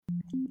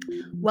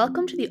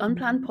Welcome to The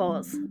Unplanned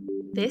Pause.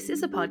 This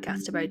is a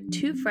podcast about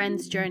two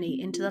friends' journey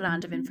into the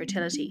land of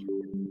infertility.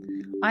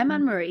 I'm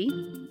Anne-Marie.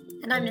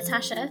 And I'm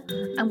Natasha.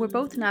 And we're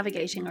both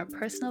navigating our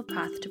personal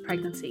path to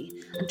pregnancy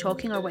and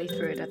talking our way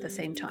through it at the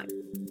same time.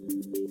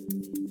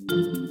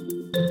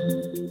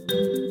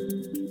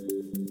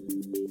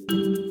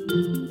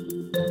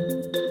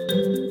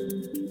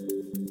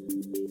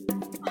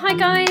 Hi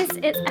guys,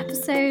 it's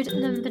episode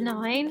number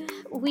 9.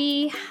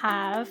 We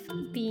have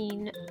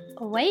been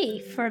away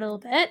for a little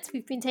bit.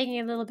 We've been taking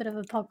a little bit of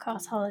a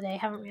podcast holiday,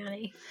 haven't we,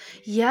 Annie?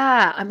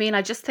 Yeah,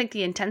 I just think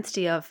the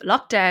intensity of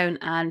lockdown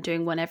and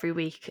doing one every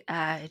week,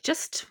 it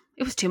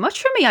was too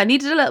much for me. I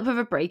needed a little bit of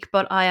a break,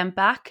 but I am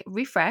back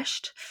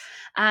refreshed.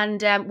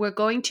 And we're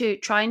going to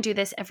try and do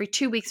this every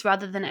 2 weeks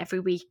rather than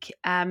every week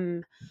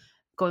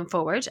going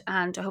forward.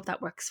 And I hope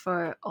that works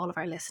for all of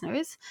our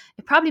listeners.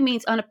 It probably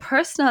means on a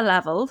personal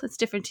level, it's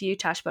different to you,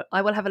 Tash, but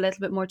I will have a little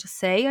bit more to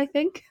say, I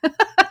think,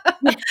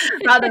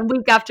 rather than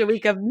week after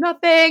week of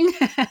nothing.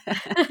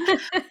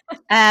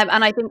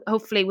 And I think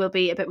hopefully we'll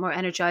be a bit more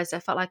energized. I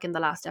felt like in the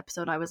last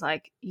episode, I was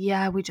like,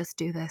 yeah, we just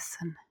do this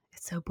and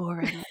it's so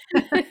boring.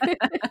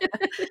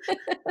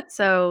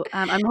 So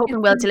I'm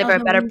hoping we'll deliver a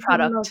better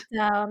product.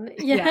 Lockdown.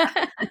 Yeah.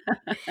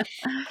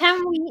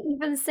 Can we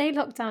even say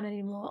lockdown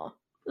anymore?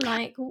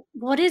 Like,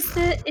 what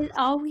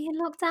are we in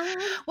lockdown?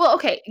 Well,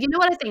 okay, you know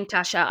what I think,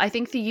 Tasha? I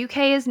think the UK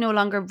is no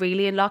longer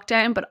really in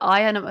lockdown, but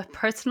I, on a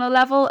personal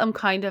level, am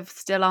kind of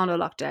still on a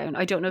lockdown.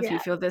 I don't know if you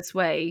feel this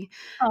way.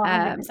 Oh,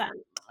 100%.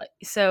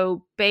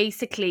 So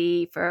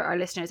basically, for our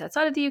listeners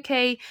outside of the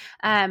UK,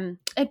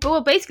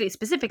 basically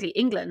specifically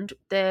England,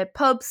 the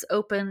pubs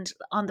opened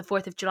on the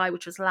 4th of July,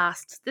 which was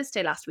last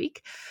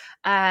week.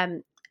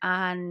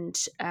 And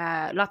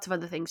lots of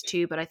other things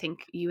too, but I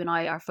think you and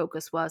I, our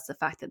focus was the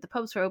fact that the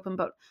pubs were open.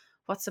 But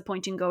what's the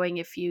point in going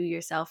if you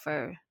yourself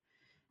are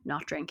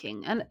not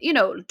drinking? And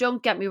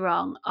don't get me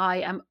wrong, I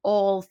am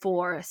all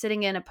for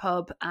sitting in a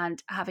pub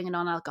and having a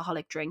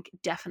non-alcoholic drink,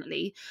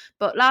 definitely.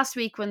 But last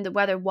week when the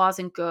weather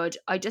wasn't good,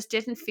 I just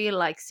didn't feel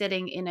like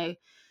sitting in a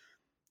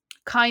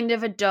kind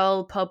of a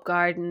dull pub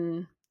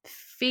garden,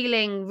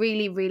 feeling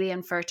really, really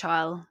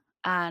infertile.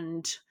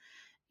 And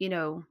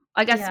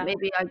I guess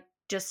maybe I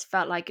just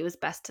felt like it was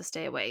best to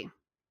stay away.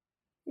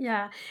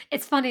 Yeah,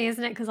 it's funny,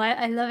 isn't it? Because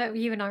I love it.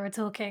 You and I were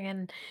talking,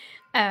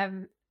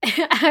 and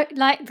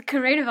like the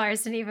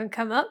coronavirus didn't even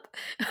come up.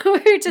 We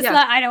were just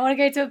like, I don't want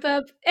to go to a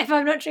pub if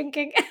I'm not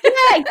drinking.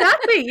 Yeah,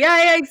 exactly.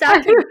 Yeah,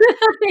 exactly.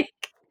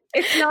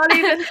 It's not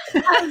even.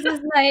 I'm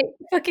just like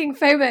fucking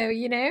FOMO,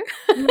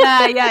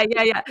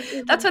 Yeah.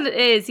 That's what it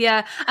is.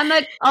 Yeah, and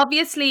like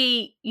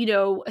obviously,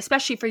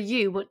 especially for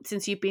you,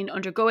 since you've been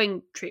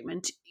undergoing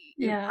treatment.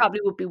 It probably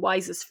would be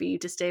wisest for you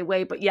to stay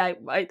away. But yeah,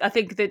 I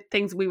think the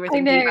things we were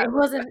thinking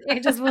about.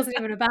 It just wasn't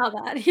even about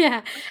that.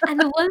 Yeah. And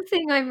the one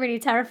thing I'm really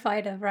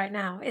terrified of right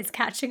now is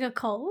catching a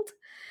cold.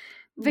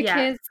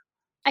 Because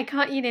I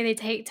can't, they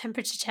take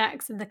temperature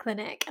checks in the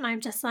clinic. And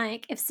I'm just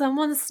like, if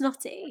someone's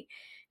snotty,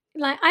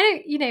 like,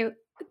 I don't,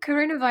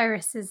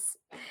 coronavirus is,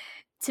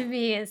 to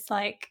me, is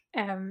like,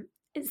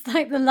 it's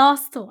like the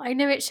last thought. I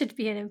know it should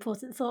be an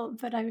important thought,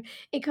 but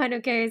it kind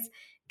of goes,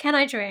 can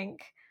I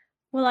drink?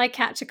 Will I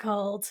catch a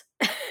cold?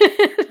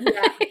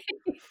 Yeah.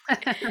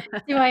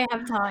 Do I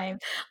have time?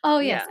 Oh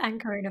yes,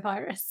 and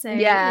coronavirus. So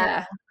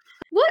yeah.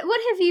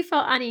 What have you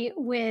felt, Annie,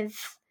 with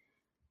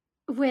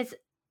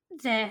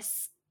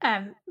this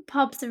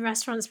pubs and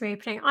restaurants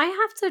reopening? I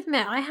have to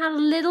admit, I had a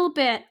little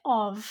bit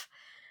of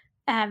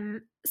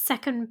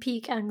second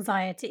peak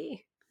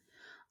anxiety.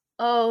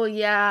 Oh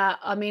yeah,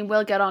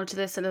 we'll get onto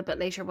this a little bit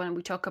later when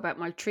we talk about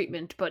my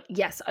treatment. But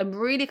yes, I'm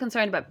really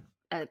concerned about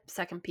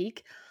second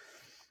peak.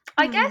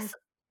 I guess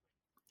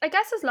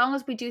as long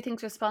as we do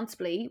things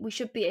responsibly, we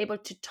should be able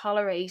to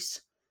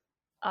tolerate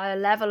a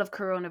level of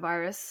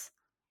coronavirus,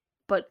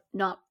 but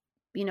not,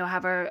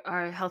 have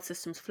our health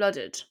systems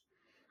flooded.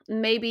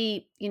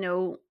 Maybe,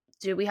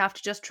 do we have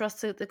to just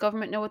trust that the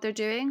government know what they're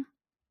doing?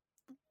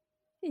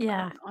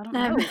 Yeah. I don't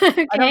know.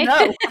 Okay.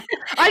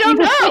 I don't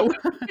know.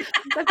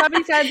 That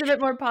probably sounds a bit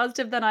more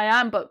positive than I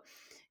am, but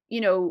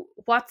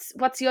what's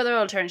the other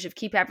alternative?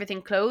 Keep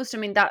everything closed?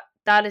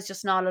 That is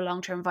just not a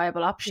long-term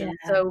viable option.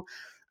 Yeah. So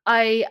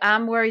I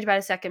am worried about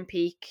a second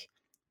peak,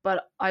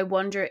 but I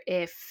wonder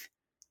if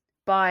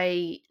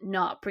by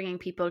not bringing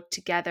people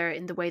together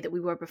in the way that we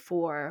were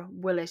before,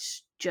 will it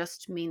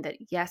just mean that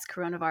yes,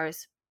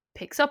 coronavirus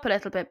picks up a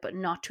little bit, but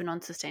not to an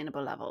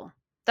unsustainable level?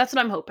 That's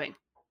what I'm hoping.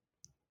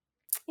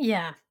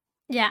 Yeah.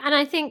 And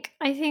I think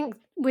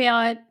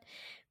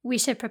we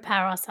should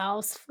prepare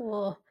ourselves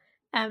for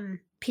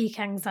peak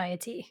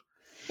anxiety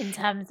in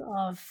terms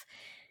of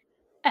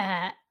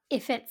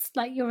if it's,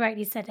 like you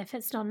rightly said, if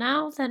it's not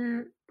now,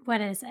 then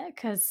when is it?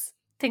 Because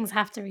things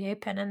have to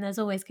reopen and there's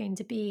always going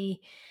to be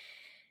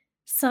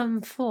some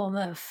form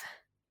of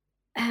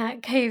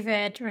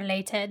COVID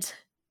related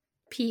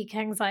peak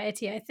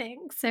anxiety, I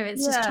think. So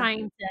it's just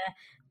trying to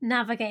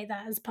navigate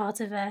that as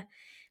part of a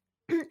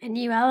a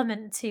new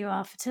element to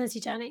our fertility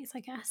journeys, I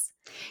guess.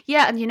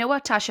 Yeah, and you know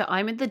what, Tasha?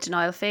 I'm in the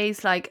denial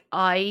phase. Like,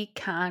 I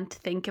can't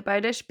think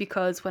about it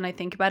because when I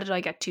think about it,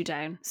 I get too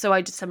down. So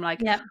I'm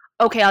like, Yeah.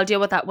 okay, I'll deal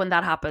with that when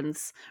that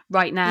happens.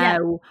 Right Yeah.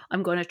 now,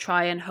 I'm going to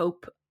try and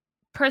hope,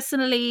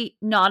 personally,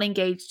 not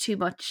engage too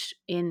much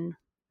in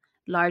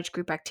large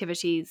group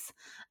activities,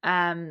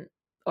 um,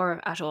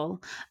 or at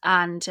all.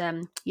 And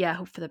yeah,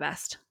 hope for the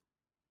best.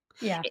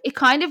 Yeah. It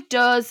kind of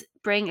does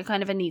bring a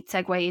kind of a neat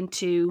segue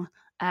into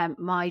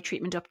my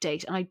treatment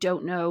update. And I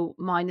don't know,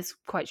 mine is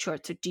quite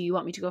short. So do you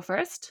want me to go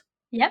first?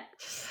 Yep.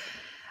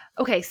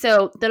 Okay,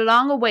 so the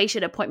long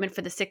awaited appointment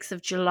for the 6th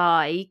of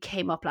July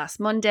came up last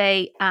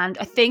Monday. And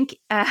I think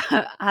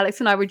Alex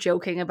and I were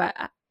joking about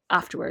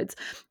afterwards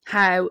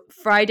how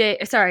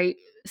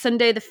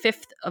Sunday, the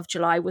 5th of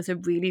July was a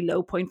really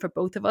low point for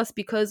both of us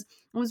because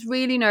I was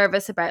really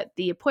nervous about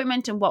the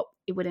appointment and what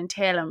it would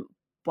entail and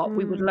what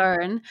we would Mm.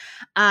 learn.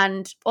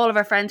 And all of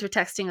our friends were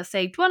texting us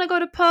saying, do you want to go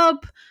to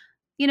pub?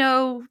 You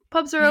know,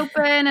 pubs are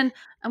open.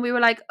 And we were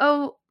like,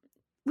 oh,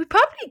 we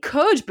probably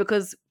could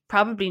because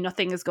probably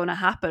nothing is going to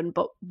happen,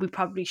 but we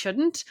probably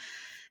shouldn't.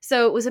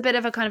 So it was a bit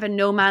of a kind of a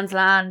no man's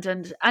land.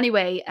 And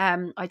anyway,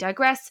 I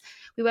digress.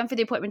 We went for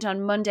the appointment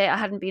on Monday. I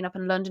hadn't been up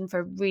in London for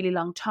a really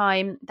long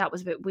time. That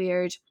was a bit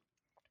weird.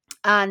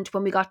 And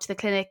when we got to the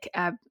clinic,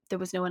 there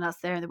was no one else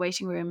there in the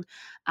waiting room,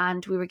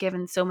 and we were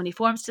given so many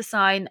forms to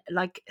sign,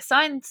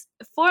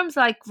 forms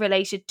like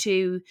related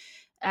to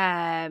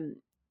um,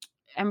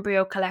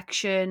 embryo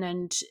collection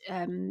and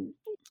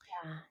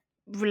Yeah.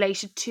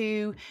 related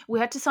to, we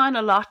had to sign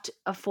a lot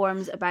of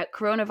forms about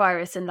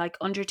coronavirus and like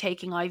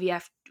undertaking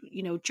IVF,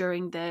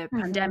 during the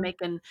Mhm. pandemic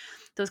and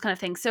those kind of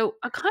things. So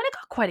I kind of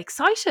got quite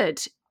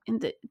excited in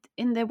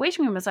the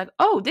waiting room. I was like,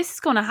 oh, this is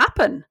going to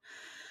happen.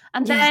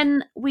 And Yeah.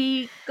 then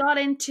we got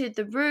into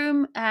the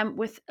room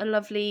with a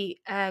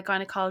lovely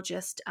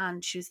gynecologist,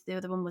 and the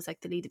other one was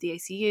like the lead of the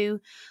ACU,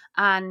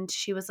 and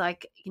she was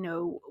like,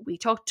 we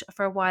talked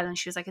for a while, and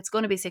she was like, it's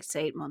going to be 6 to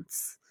 8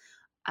 months.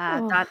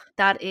 Oh.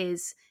 That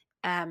is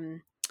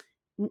um,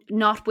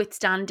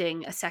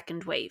 notwithstanding a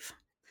second wave.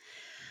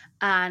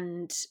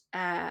 And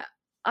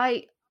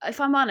I, if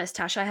I'm honest,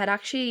 Tash, I had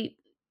actually,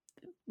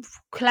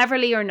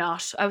 cleverly or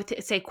not, I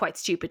would say quite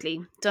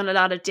stupidly, done a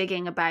lot of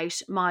digging about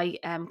my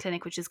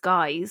clinic, which is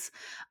Guy's,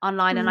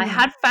 online. And I Mhm.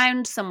 had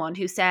found someone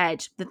who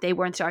said that they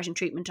weren't starting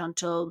treatment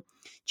until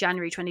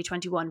January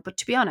 2021. But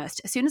to be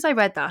honest, as soon as I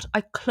read that,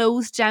 I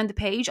closed down the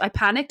page. I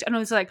panicked and I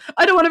was like,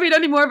 I don't want to read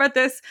any more about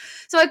this.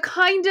 So I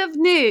kind of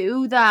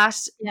knew that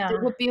there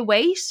Yeah. would be a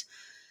wait.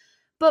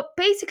 But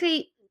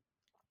basically,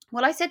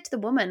 what I said to the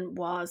woman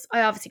was,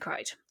 I obviously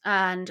cried.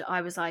 And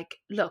I was like,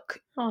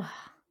 look, Oh.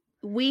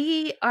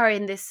 we are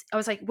in this. I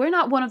was like, we're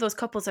not one of those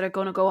couples that are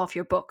going to go off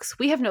your books.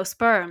 We have no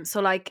sperm. So,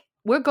 like,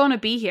 we're going to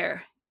be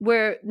here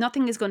where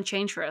nothing is going to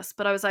change for us.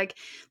 But I was like,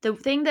 the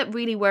thing that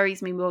really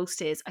worries me most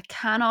is I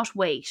cannot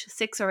wait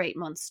 6 or 8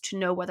 months to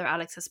know whether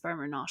Alex has sperm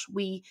or not.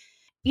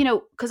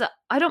 Because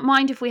I don't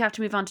mind if we have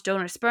to move on to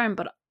donor sperm,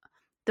 but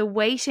the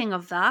waiting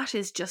of that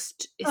is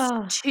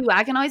Oh. too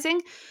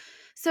agonizing.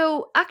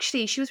 So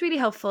actually, she was really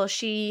helpful.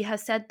 She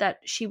has said that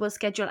she will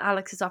schedule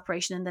Alex's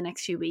operation in the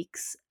next few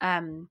weeks.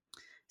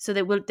 So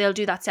they'll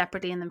do that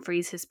separately and then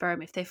freeze his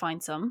sperm if they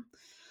find some.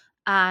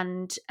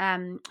 And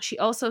she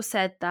also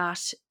said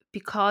that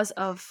because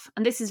of,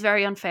 and this is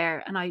very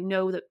unfair, and I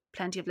know that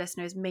plenty of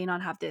listeners may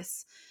not have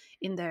this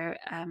in their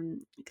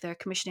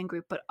commissioning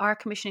group, but our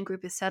commissioning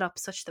group is set up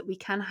such that we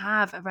can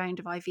have a round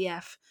of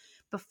IVF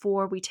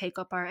before we take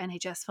up our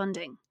NHS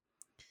funding.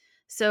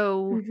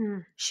 So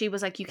Mhm. she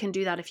was like, you can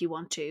do that if you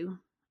want to.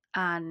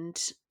 And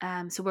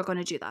so we're going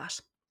to do that.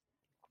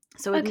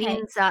 So it Okay.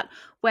 means that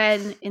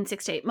when in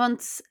 6 to 8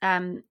 months,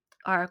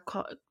 our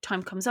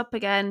time comes up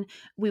again,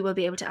 we will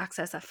be able to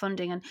access that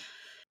funding. And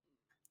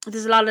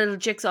there's a lot of little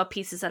jigsaw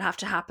pieces that have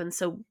to happen.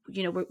 So,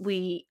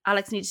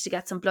 Alex needs to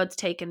get some bloods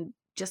taken,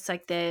 just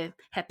like the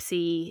Hep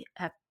C,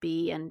 Hep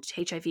B, and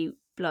HIV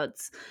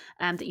bloods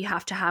that you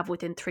have to have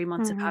within 3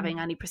 months of Mhm. having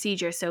any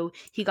procedure. So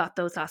he got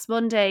those last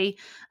Monday.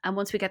 And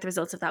once we get the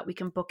results of that, we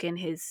can book in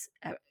his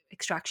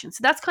extraction. So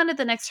that's kind of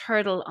the next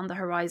hurdle on the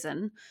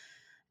horizon.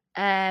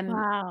 Um,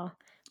 Wow.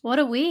 What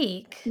a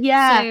week.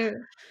 yeah, So,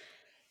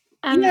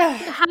 yeah.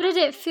 how did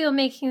it feel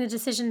making the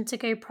decision to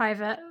go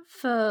private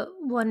for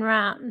one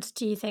round?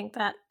 Do you think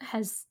that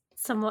has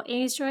somewhat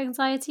eased your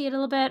anxiety a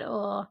little bit,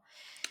 or?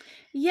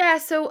 Yeah,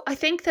 so I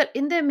think that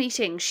in the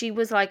meeting, she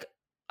was like,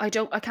 I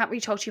can't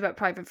really talk to you about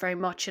private very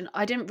much. And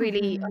I didn't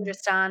really Mhm.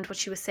 understand what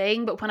she was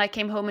saying. But when I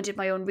came home and did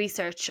my own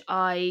research,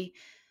 we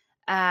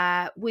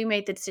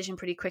made the decision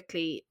pretty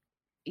quickly.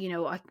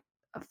 I,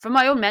 for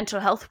my own mental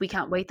health, we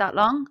can't wait that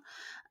long.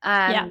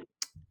 Yeah. Um,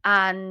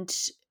 and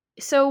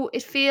so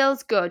it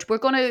feels good. We're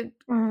gonna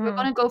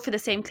Mhm. go for the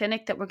same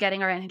clinic that we're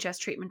getting our NHS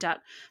treatment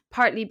at,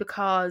 partly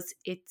because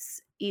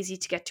it's easy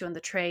to get to on the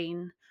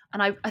train,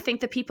 and I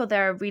think the people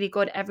there are really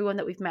good. Everyone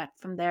that we've met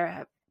from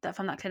there,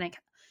 from that clinic,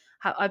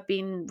 I've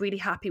been really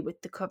happy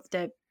with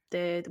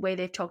the way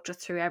they've talked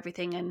us through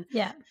everything, and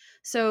Yeah.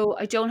 so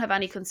I don't have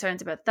any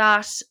concerns about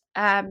that.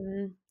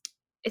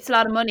 It's a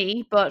lot of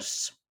money,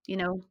 but, you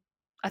know,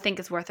 I think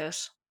it's worth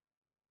it.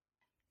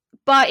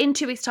 But in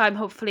 2 weeks' time,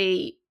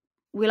 hopefully,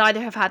 we'll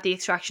either have had the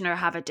extraction or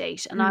have a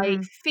date. And I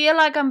Mhm. feel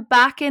like I'm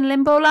back in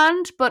limbo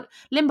land, but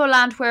limbo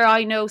land where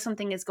I know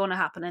something is going to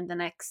happen in the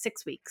next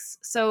 6 weeks.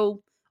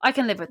 So I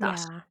can live with that.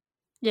 Yeah.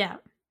 Yeah.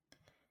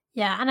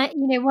 Yeah,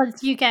 and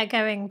once you get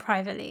going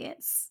privately,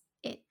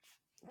 it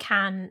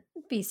can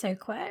be so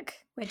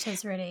quick, which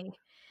is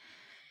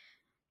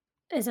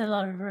a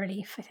lot of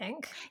relief, I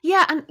think.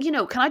 Yeah, and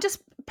can I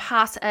just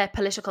pass a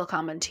political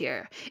comment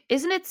here?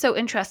 Isn't it so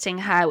interesting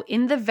how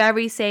in the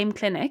very same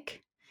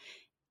clinic,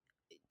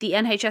 the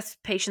NHS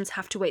patients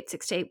have to wait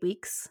 6 to 8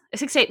 weeks,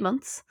 6 to 8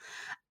 months,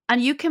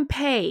 and you can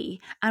pay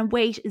and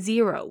wait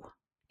zero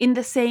in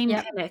the same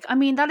Yep. clinic. I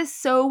mean, that is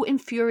so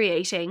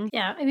infuriating.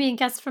 Yeah, I mean, I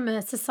guess from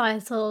a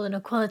societal and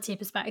equality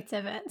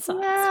perspective, it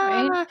sucks,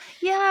 right? Yeah,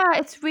 yeah,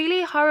 it's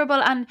really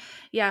horrible, and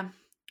yeah.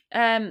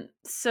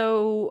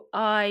 So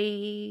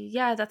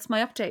yeah, that's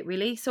my update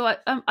really. So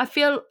I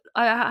feel,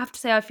 I have to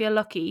say I feel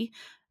lucky,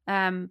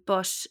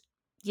 but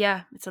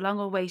yeah, it's a long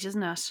old wait,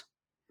 isn't it?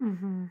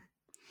 Mhm.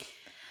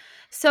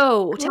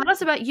 So tell Cool.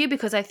 us about you,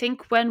 because I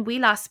think when we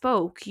last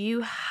spoke,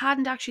 you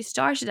hadn't actually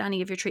started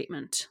any of your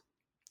treatment.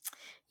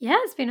 Yeah,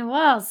 it's been a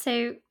while.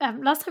 So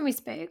last time we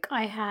spoke,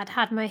 I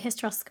had my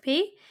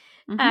hysteroscopy,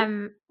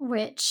 Mm-hmm.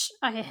 which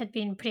I had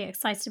been pretty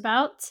excited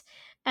about.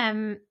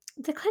 Um,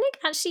 the clinic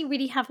actually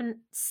really haven't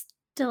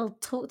still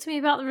talked to me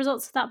about the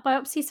results of that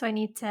biopsy, so I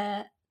need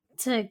to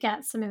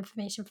get some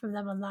information from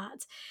them on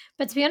that.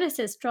 But to be honest,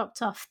 it's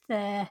dropped off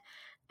the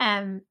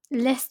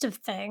list of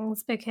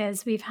things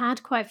because we've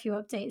had quite a few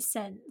updates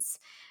since.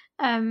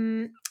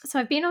 So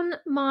I've been on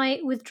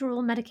my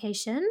withdrawal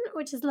medication,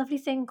 which is a lovely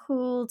thing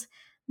called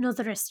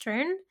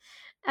northeristern.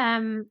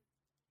 Um,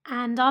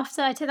 and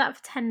after I took that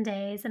for 10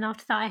 days, and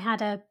after that, I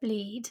had a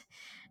bleed,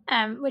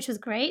 which was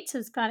great. So I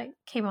was glad it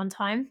came on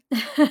time.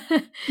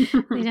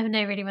 We never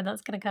know really when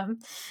that's going to come.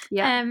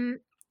 Yeah. Um,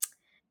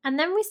 and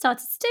then we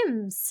started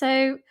stims.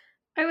 So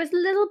I was a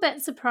little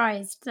bit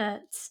surprised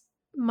that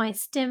my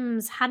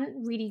stims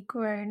hadn't really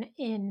grown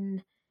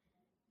in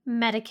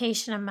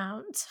medication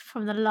amount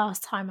from the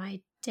last time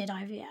I did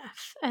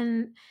IVF.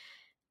 And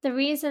the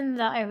reason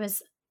that I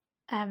was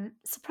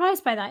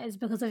surprised by that is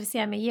because obviously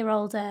I'm a year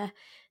older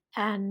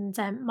and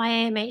my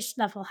AMH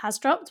level has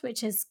dropped,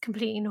 which is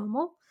completely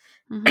normal.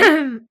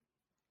 Mm-hmm.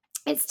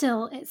 It's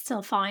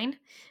still fine,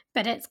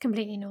 but it's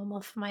completely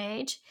normal for my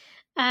age.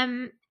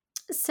 Um,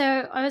 so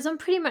I was on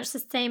pretty much the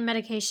same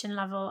medication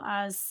level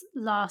as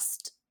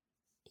last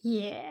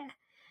year,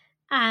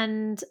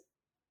 and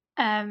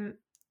um,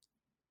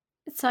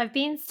 so I've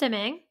been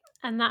stimming,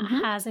 and that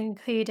Mm-hmm. has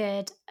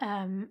included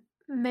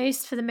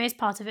for the most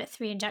part of it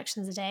 3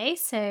 injections a day.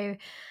 So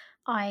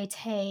I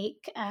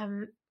take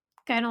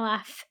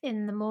Gonal-F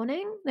in the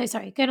morning. No,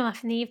 sorry,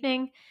 Gonal-F in the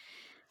evening.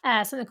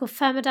 Something called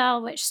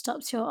Firmidal, which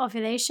stops your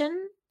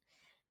ovulation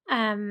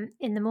in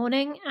the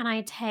morning, and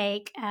I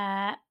take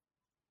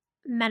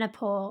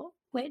Menopur,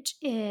 which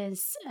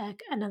is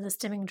another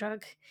stimming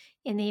drug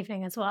in the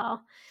evening as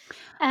well.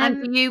 And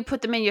do Um, you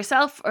put them in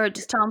yourself, or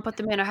does Tom put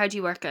them in, or how do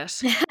you work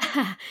it?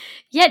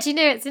 yeah, do you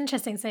know it's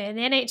interesting? So in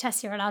the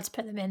NHS, you're allowed to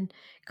put them in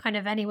kind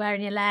of anywhere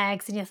in your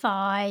legs, in your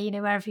thigh,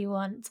 wherever you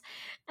want.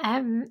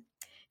 Um,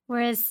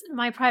 Whereas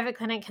my private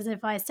clinic has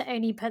advised to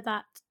only put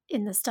that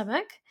in the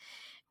stomach,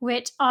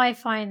 which I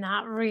find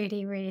that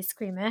really, really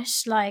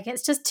squeamish. Like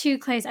it's just too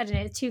close. I don't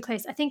know, it's too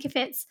close. I think if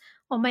it's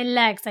on my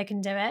legs, I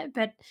can do it,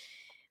 but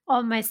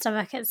on my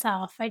stomach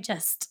itself, I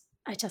just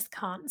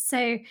can't.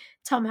 So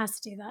Tom has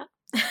to do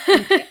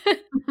Okay.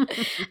 that.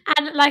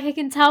 And like I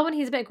can tell when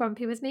he's a bit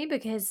grumpy with me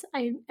because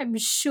I'm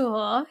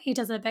sure he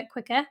does it a bit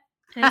quicker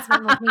and it's a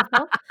bit more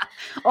painful.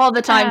 All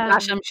the time,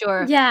 Tash, I'm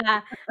sure. Yeah,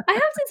 I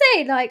have to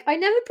say, like, I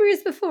never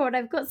bruised before, and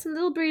I've got some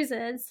little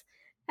bruises,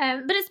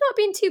 but it's not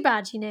been too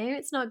bad,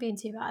 It's not been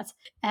too bad.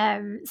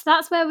 So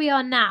that's where we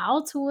are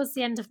now, towards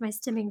the end of my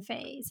stimming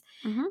phase.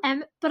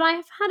 Mm-hmm. But I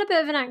have had a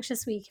bit of an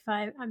anxious week, if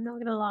I'm not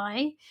going to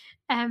lie.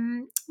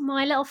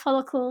 My little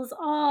follicles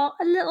are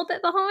a little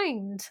bit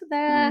behind.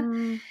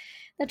 Mm.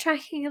 They're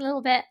tracking a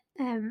little bit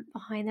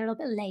behind. They're a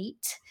little bit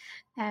late.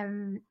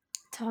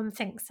 Tom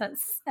thinks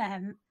that's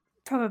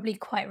probably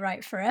quite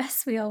right for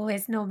us. We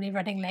always normally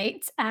running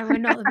late and we're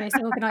not the most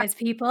organized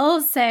people.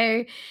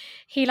 So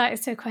he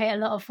likes to equate a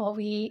lot of what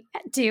we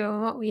do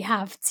and what we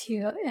have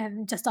to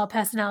just our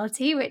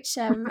personality, which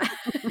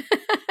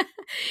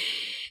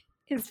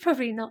is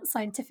probably not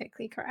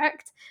scientifically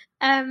correct.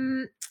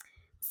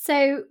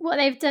 So what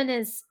they've done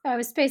is I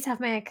was supposed to have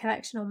my egg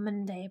collection on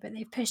Monday, but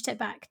they've pushed it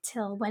back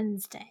till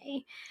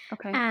Wednesday.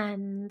 Okay.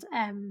 And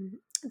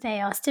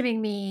they are stimming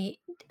me.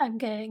 I'm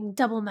getting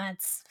double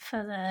meds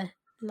for the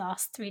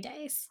last 3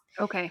 days.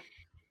 Okay.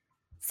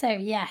 So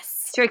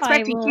yes, So you're I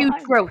expecting will.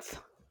 huge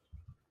growth.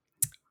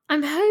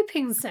 I'm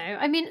hoping so.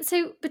 I mean,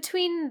 so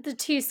between the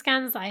two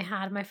scans I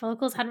had, my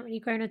follicles hadn't really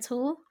grown at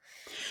all.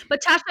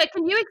 But Tasha,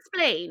 can you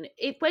explain,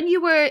 when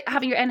you were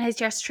having your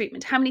NHS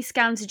treatment, how many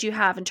scans did you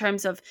have in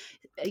terms of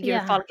your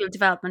Yeah. follicular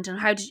development, and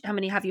how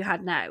many have you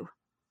had now?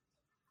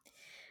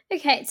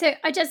 Okay, so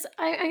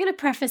I'm going to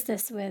preface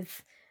this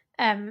with,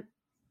 um,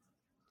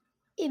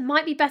 it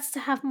might be better to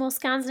have more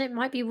scans and it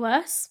might be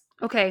worse.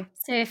 Okay.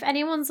 So if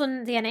anyone's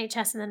on the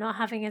NHS and they're not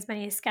having as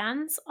many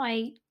scans,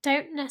 I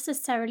don't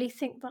necessarily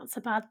think that's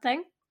a bad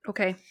thing.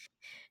 Okay.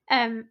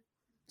 Um,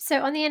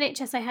 so on the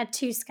NHS, I had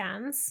 2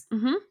 scans,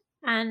 Mm-hmm.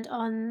 and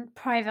on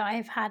private,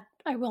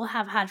 I will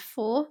have had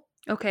 4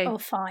 Okay. or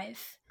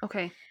 5.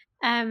 Okay.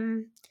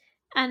 Um,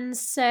 and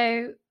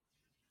so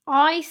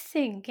I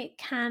think it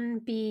can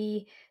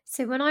be.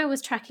 So when I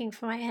was tracking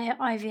for my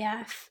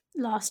IVF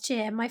last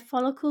year, my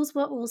follicles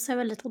were also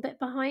a little bit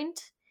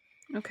behind,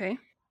 Okay.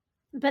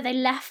 but they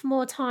left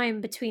more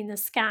time between the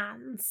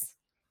scans,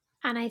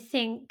 and I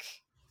think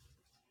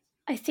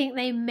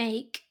they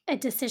make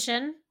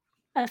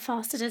a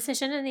faster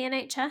decision in the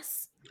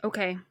NHS.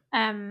 Okay.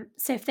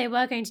 So if they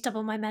were going to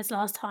double my meds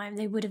last time,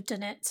 they would have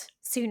done it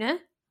sooner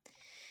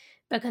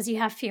because you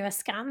have fewer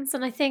scans.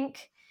 And I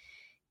think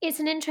it's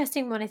an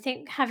interesting one. I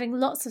think having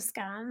lots of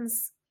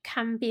scans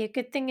can be a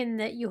good thing in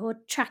that you're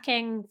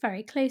tracking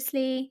very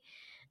closely.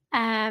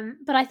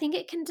 But I think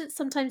it can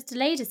sometimes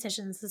delay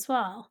decisions as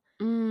well.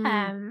 Mm.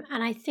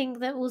 And I think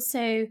that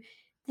also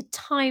the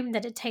time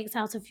that it takes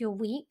out of your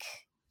week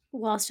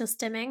whilst you're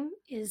stimming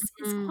is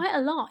Mm. quite a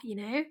lot, you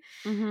know.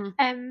 Mm-hmm.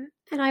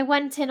 And I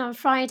went in on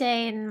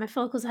Friday and my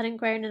follicles hadn't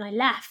grown and I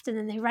left. And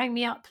then they rang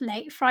me up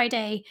late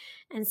Friday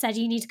and said,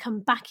 you need to come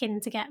back in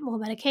to get more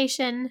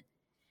medication.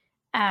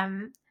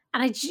 Um,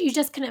 you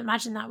just couldn't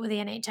imagine that with the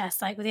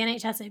NHS. Like with the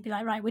NHS, it'd be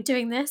like, right, we're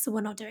doing this or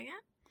we're not doing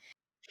it.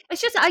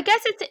 It's just, I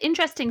guess it's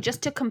interesting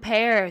just to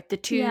compare the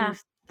two, Yeah.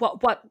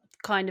 what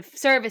kind of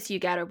service you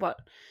get or what,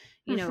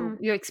 Hmm.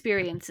 your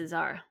experiences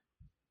are.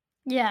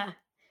 Yeah.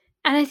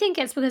 And I think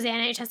it's because the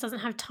NHS doesn't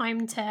have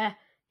time to,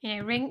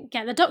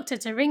 get the doctor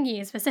to ring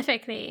you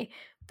specifically.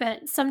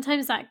 But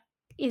sometimes that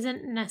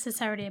isn't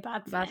necessarily a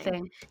bad Bad thing.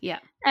 thing. Yeah.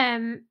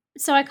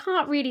 So I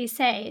can't really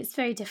say. It's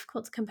very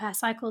difficult to compare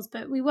cycles,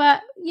 but we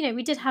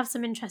did have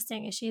some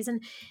interesting issues,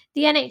 and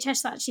the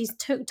NHS actually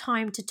took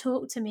time to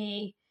talk to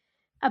me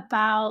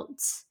about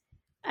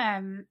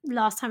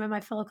last time when my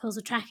follicles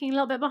were tracking a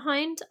little bit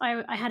behind.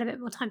 I had a bit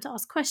more time to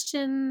ask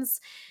questions,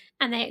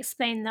 and they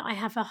explained that I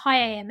have a high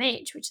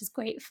AMH, which is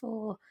great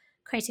for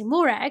creating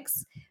more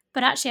eggs.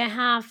 But actually, I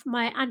have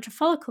my antral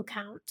follicle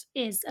count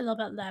is a little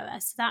bit lower.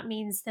 So that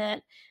means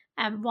that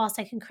whilst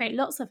I can create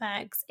lots of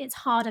eggs, it's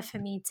harder for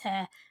me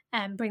to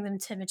bring them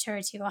to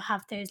maturity or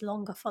have those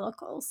longer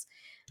follicles.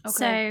 Okay.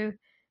 So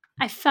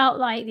I felt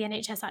like the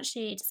NHS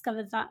actually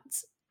discovered that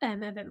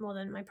a bit more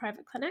than my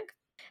private clinic.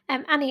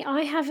 Annie,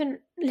 I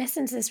haven't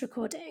listened to this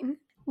recording.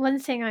 One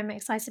thing I'm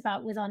excited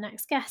about with our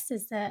next guest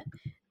is that,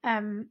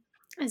 um,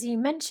 as you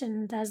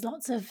mentioned, there's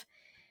lots of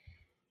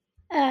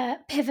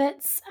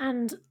pivots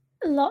and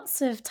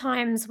lots of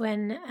times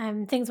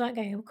when things weren't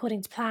going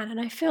according to plan. And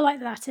I feel like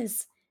that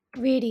is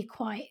really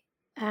quite,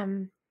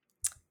 um,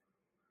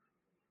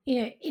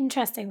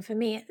 interesting for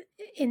me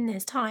in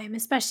this time,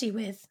 especially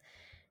with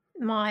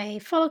my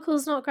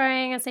follicles not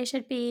growing as they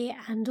should be,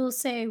 and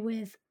also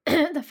with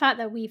the fact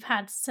that we've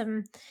had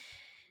some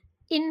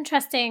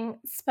interesting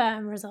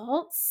sperm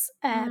results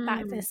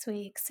back Mm. this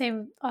week.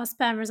 So, our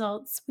sperm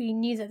results, we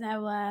knew that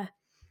there were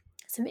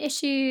some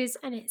issues,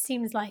 and it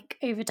seems like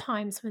over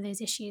time, some of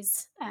those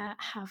issues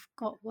have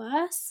got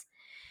worse.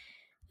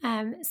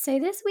 So,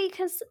 this week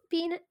has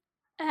been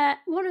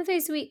one of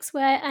those weeks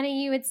where,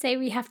 Annie, you would say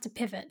we have to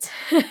pivot.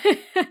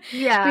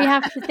 We Yeah.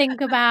 have to think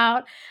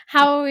about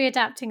how are we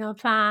adapting our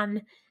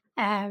plan.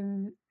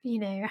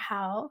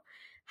 How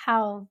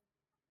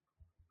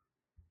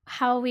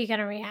how are we going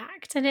to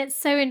react? And it's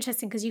so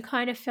interesting because you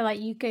kind of feel like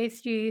you go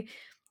through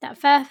that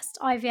first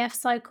IVF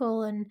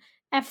cycle and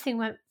everything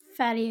went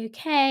fairly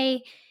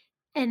okay.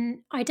 And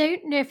I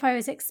don't know if I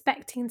was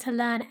expecting to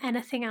learn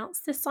anything else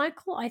this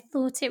cycle. I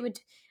thought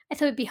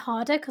it'd be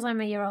harder because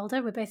I'm a year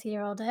older. We're both a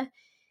year older,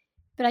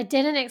 but I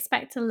didn't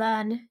expect to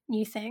learn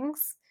new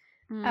things,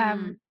 Mm.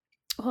 um,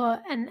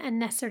 and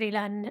necessarily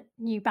learn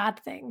new bad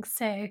things.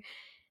 So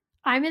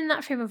I'm in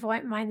that frame of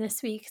mind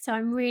this week, so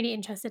I'm really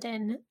interested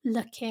in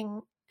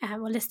looking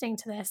or listening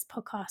to this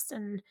podcast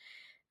and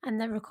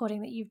the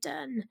recording that you've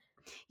done.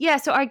 Yeah.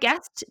 So our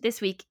guest this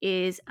week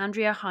is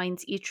Andrea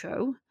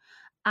Hynes-Iatrou,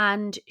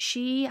 and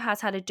she has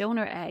had a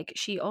donor egg.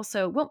 She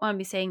also won't mind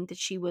me saying that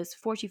she was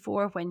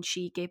 44 when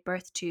she gave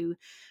birth to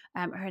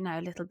her now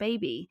little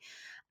baby.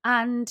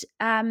 And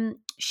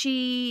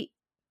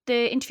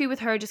the interview with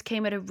her just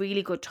came at a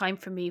really good time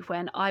for me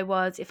when I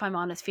was, if I'm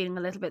honest, feeling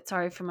a little bit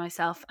sorry for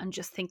myself and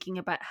just thinking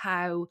about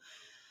how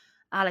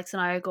Alex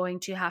and I are going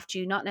to have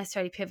to not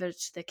necessarily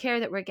pivot the care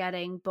that we're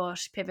getting,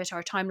 but pivot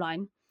our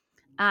timeline.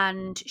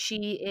 And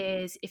she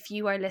is, if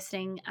you are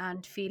listening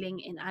and feeling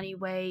in any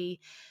way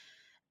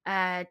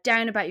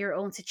down about your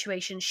own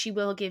situation, she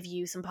will give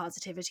you some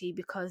positivity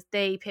because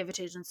they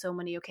pivoted on so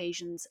many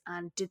occasions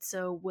and did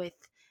so with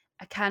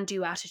a can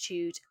do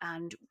attitude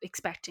and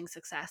expecting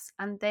success.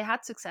 And they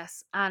had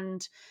success.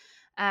 And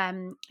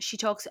she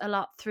talks a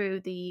lot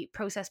through the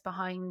process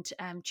behind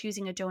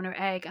choosing a donor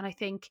egg. And I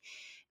think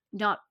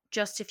not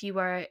just if you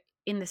were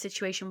in the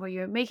situation where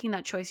you're making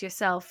that choice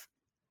yourself.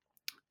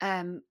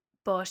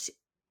 But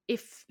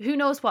if who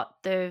knows what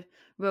the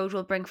road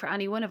will bring for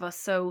any one of us.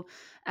 So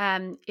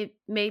it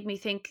made me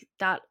think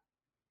that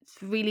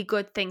really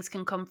good things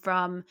can come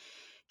from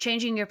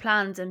changing your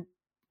plans and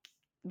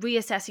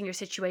reassessing your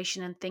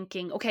situation and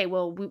thinking, okay,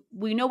 well,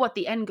 we know what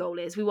the end goal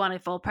is. We want to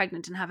fall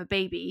pregnant and have a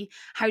baby.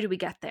 How do we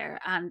get there?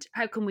 And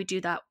how can we do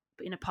that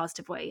in a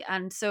positive way?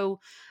 And so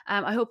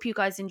I hope you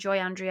guys enjoy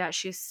Andrea.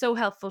 She's so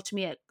helpful to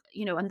me at,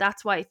 and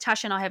that's why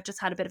Tasha and I have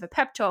just had a bit of a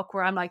pep talk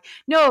where I'm like,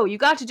 no, you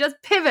got to just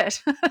pivot.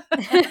 No,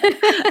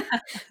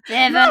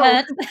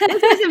 Pivot.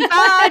 this isn't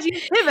bad. You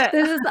pivot.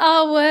 This is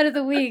our word of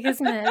the week,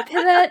 isn't it?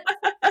 Pivot.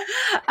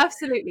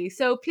 Absolutely.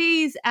 So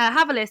please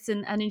have a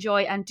listen and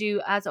enjoy, and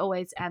do, as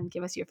always,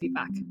 give us your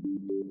feedback.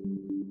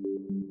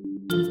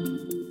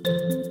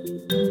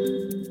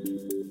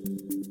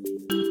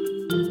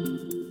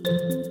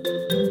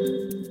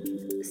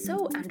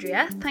 So,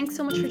 Andrea, thanks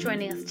so much for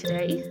joining us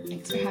today.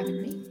 Thanks for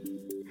having me.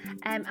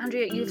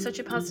 Andrea, you have such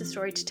a positive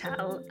story to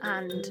tell,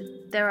 and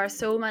there are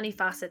so many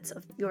facets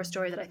of your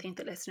story that I think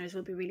that listeners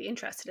will be really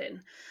interested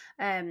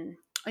in.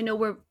 I know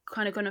we're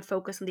kind of going to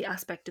focus on the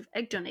aspect of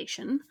egg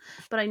donation,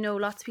 but I know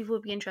lots of people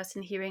will be interested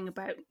in hearing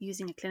about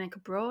using a clinic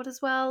abroad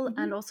as well,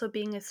 and also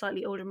being a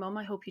slightly older mum.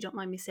 I hope you don't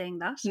mind me saying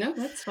that. No,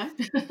 that's fine.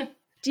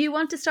 Do you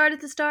want to start at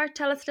the start?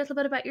 Tell us a little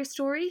bit about your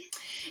story.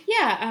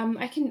 Yeah,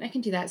 I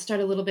can do that. Start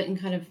a little bit and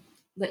kind of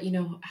let you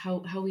know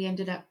how we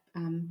ended up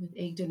with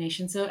egg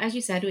donation. So as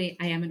you said,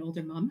 I am an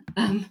older mom.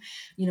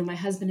 My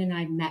husband and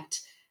I met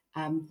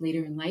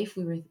later in life.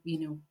 We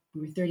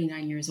were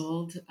 39 years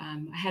old.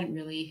 I hadn't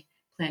really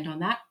planned on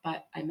that,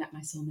 but I met my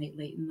soulmate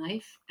late in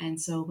life.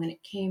 And so when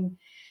it came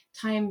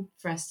time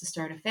for us to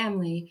start a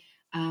family,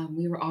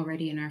 we were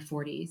already in our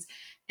 40s.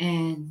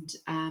 And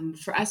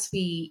for us,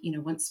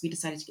 once we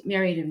decided to get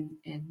married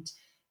and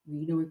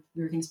we were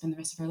going to spend the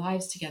rest of our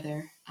lives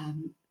together,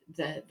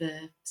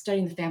 the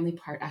starting the family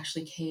part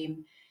actually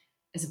came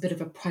as a bit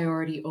of a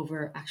priority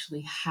over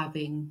actually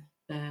having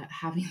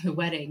the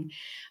wedding,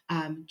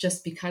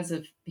 just because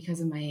of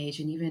my age.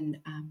 And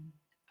even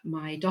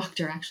my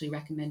doctor actually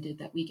recommended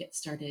that we get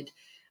started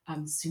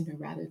sooner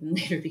rather than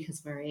later because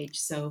of our age.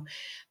 So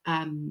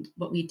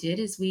what we did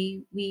is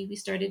we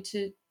started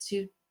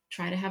to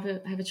try to have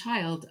a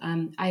child.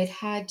 I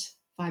had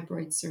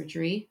fibroid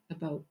surgery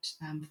about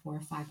 4 or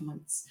 5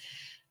 months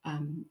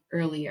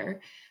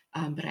earlier,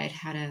 but I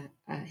had a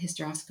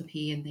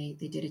hysteroscopy, and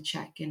they did a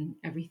check and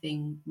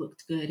everything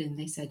looked good, and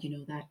they said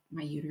that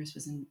my uterus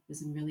was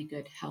in really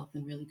good health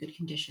and really good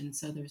condition,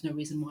 so there was no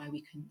reason why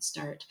we couldn't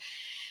start.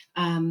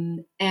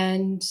 And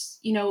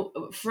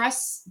for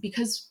us,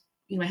 because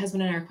my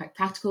husband and I are quite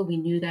practical, we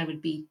knew that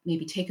would be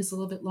maybe take us a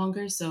little bit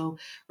longer. So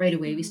right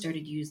away, we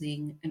started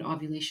using an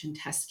ovulation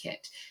test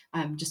kit,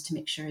 just to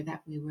make sure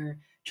that we were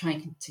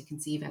trying to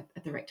conceive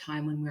at the right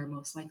time when we were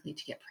most likely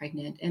to get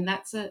pregnant. And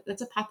that's a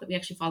path that we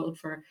actually followed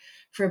for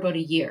about a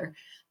year.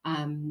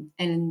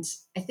 And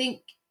I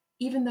think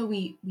even though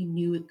we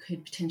knew it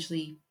could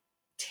potentially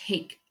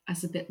take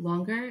us a bit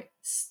longer,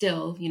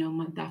 still,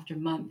 month after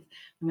month,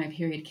 when my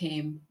period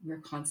came, we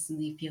were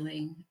constantly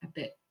feeling a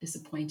bit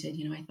disappointed.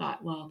 I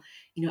thought, well,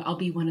 I'll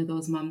be one of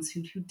those moms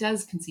who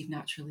does conceive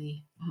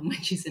naturally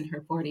when she's in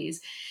her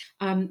 40s.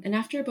 And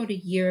after about a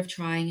year of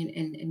trying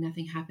and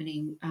nothing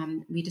happening,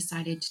 we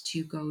decided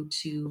to go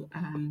to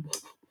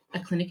a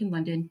clinic in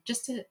London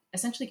just to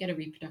essentially get a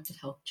reproductive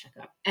health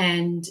checkup.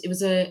 And it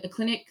was a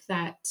clinic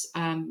that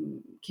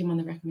came on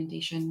the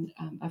recommendation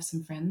of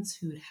some friends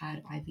who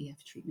had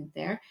IVF treatment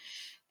there.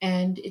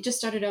 And it just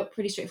started out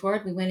pretty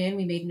straightforward. We went in,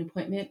 we made an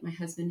appointment. My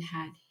husband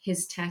had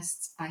his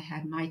tests, I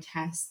had my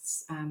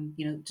tests,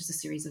 just a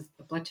series of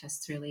blood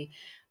tests, really.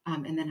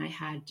 And then I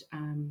had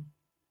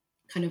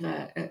kind of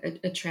a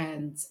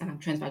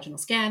transvaginal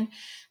scan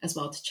as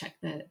well to check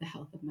the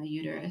health of my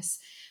uterus.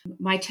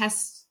 My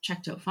tests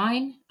checked out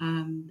fine.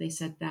 They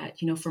said that,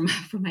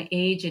 for my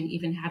age and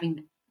even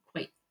having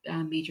quite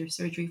major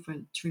surgery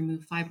to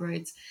remove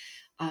fibroids,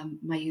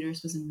 my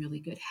uterus was in really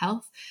good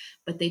health,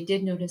 but they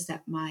did notice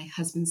that my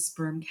husband's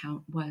sperm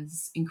count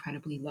was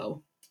incredibly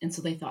low. And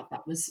so they thought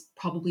that was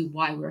probably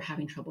why we were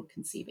having trouble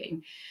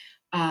conceiving.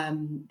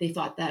 They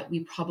thought that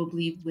we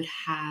probably would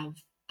have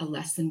a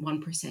less than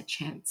 1%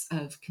 chance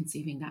of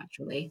conceiving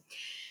naturally.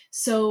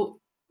 So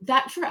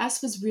that for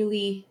us was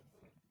really,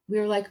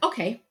 we were like,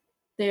 okay,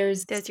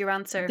 there's your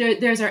answer.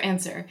 There's our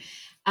answer.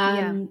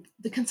 Yeah.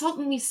 The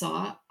consultant we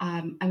saw,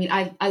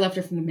 I loved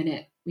her from the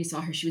minute we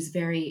saw her. She was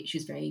very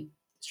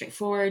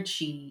straightforward.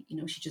 She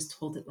just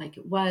told it like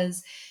it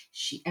was.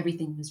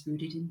 Everything was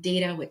rooted in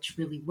data, which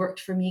really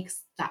worked for me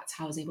because that's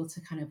how I was able to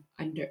kind of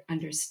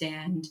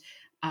understand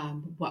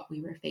what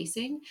we were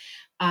facing.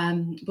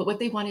 But what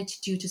they wanted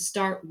to do to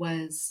start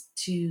was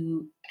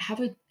to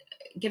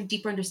get a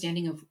deeper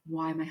understanding of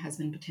why my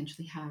husband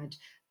potentially had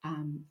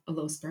a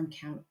low sperm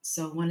count.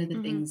 So one of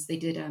the things they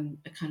did a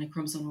kind of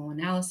chromosomal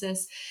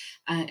analysis,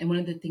 and one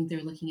of the things they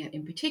were looking at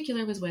in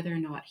particular was whether or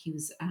not he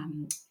was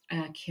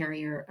a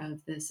carrier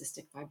of the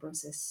cystic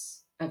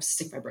fibrosis.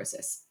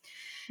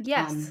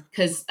 Yes.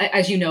 Because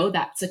as you know,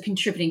 that's a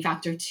contributing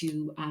factor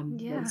to low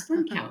Yeah.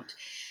 sperm count.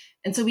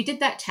 And so we did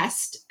that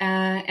test,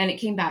 and it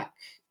came back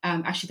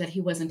actually that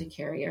he wasn't a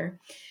carrier.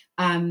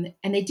 And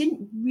they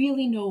didn't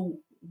really know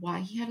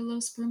why he had a low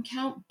sperm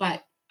count,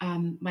 but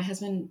my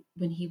husband,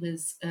 when he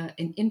was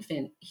an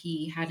infant,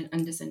 he had an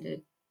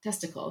undescended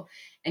testicle,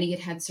 and he had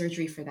had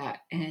surgery for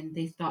that, and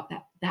they thought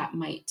that that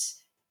might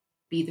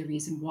be the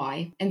reason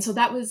why. And so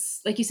that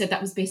was, like you said,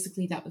 that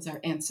was our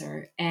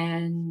answer.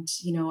 And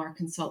our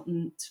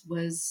consultant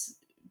was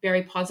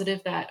very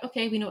positive that,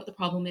 okay, we know what the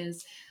problem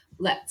is.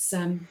 Let's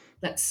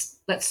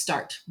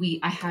start.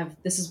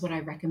 This is what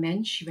I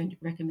recommend. She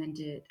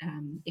recommended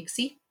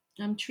ICSI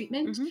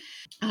treatment.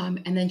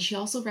 And then she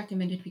also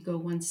recommended we go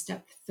one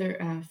step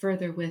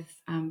further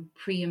with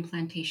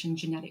pre-implantation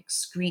genetic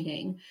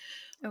screening.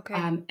 Okay.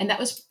 And that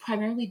was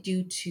primarily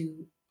due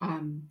to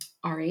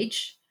our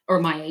age, or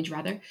my age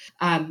rather,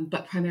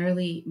 but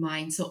primarily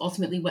mine. So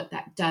ultimately what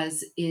that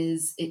does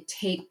is it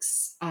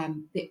takes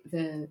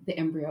the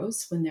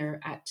embryos when they're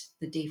at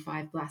the day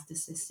 5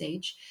 blastocyst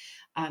stage.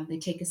 They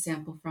take a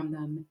sample from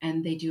them,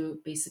 and they do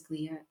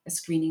basically a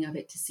screening of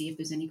it to see if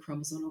there's any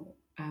chromosomal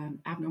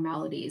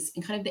abnormalities.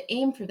 And kind of the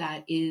aim for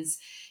that is,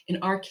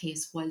 in our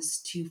case, was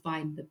to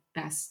find the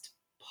best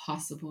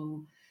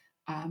possible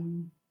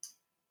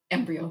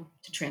embryo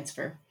to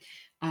transfer,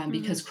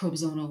 because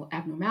chromosomal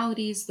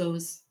abnormalities,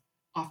 those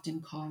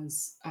often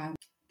cause,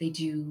 they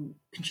do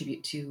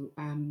contribute to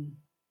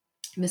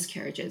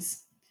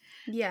miscarriages.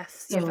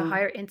 Yes, you have a So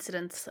higher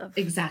incidence of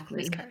exactly.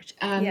 miscarriage.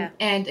 Yeah.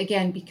 And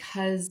again,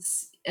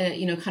 because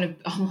kind of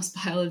almost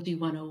biology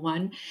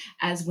 101,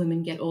 as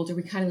women get older,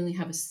 we kind of only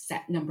have a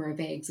set number of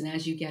eggs, and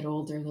as you get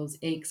older, those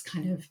eggs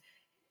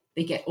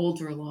they get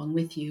older along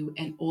with you,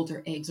 and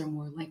older eggs are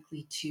more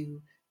likely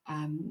to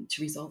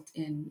result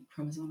in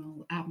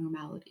chromosomal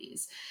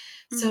abnormalities.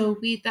 So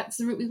that's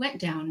the route we went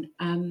down.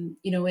 And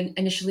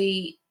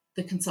initially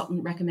the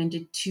consultant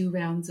recommended 2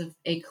 rounds of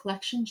egg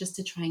collection, just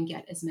to try and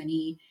get as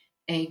many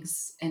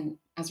eggs and,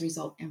 as a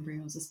result,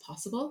 embryos as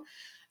possible.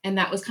 And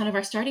that was kind of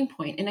our starting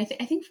point. And I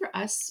think for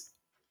us,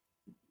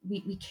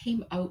 we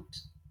came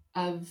out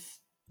of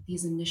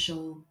these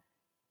initial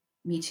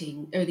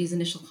these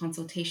initial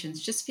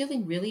consultations just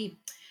feeling really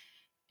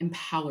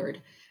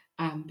empowered,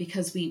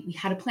 because we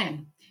had a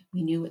plan.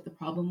 We knew what the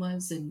problem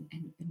was, and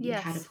we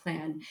had a Yes.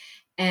 plan.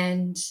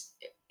 And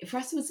for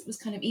us, it was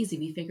kind of easy.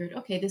 We figured,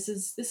 okay, this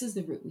is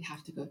the route we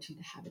have to go to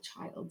have a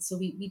child. So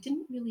we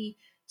didn't really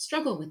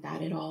struggle with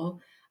that at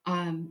all.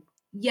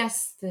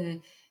 Yes,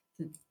 the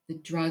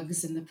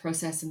drugs and the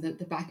process and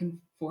the back and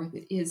forth,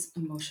 it is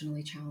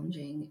emotionally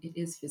challenging. It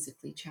is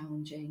physically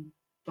challenging.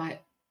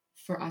 But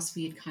for us,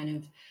 we had kind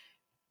of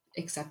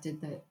accepted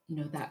that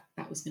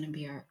that was going to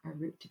be our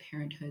route to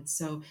parenthood.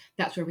 So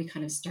that's where we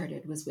kind of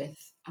started, was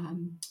with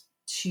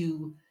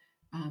two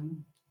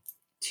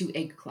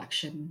egg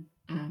collection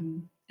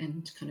and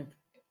kind of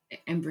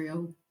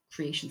embryo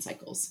creation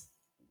cycles.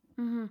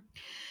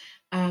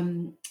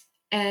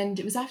 And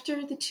it was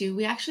after the 2,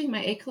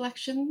 my egg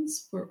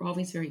collections were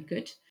always very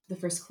good. The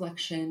first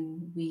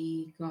collection,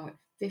 we got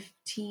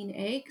 15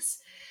 eggs.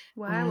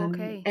 Wow.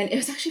 Okay. And it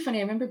was actually funny.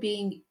 I remember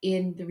being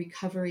in the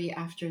recovery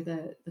after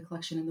the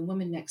collection, and the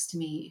woman next to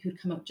me, who'd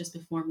come out just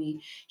before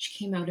me, she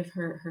came out of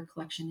her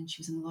collection, and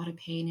she was in a lot of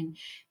pain, and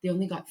they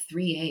only got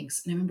 3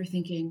 eggs. And I remember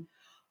thinking,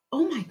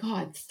 oh my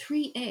God,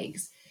 3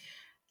 eggs.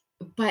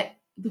 But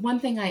the one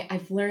thing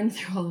I've learned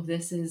through all of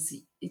this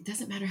is, it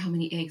doesn't matter how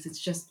many eggs, it's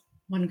just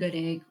one good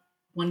egg,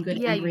 one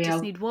good embryo. You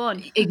just need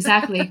one.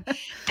 Exactly.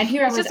 And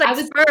here It's just like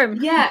sperm.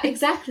 Yeah,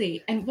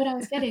 exactly. And what I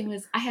was getting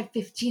was, I had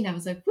 15. I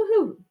was like,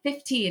 woohoo,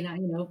 15.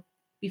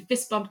 We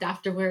fist bumped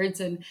afterwards,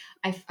 and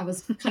I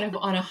was kind of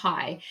on a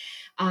high.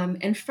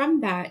 And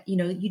from that,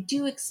 you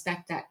do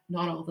expect that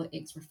not all the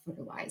eggs were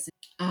fertilized.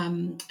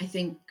 I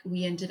think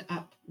we ended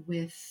up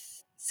with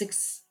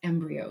 6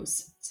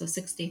 embryos. So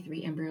 6 day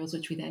 3 embryos,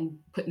 which we then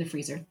put in the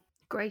freezer.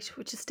 Great,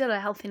 which is still a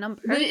healthy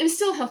number. But it was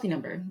still a healthy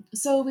number.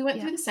 So we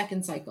went through the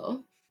second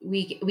cycle.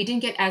 We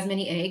didn't get as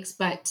many eggs,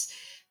 but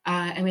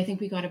and I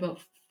think we got about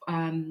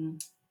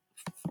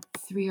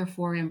 3 or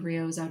 4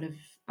 embryos out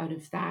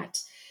of that.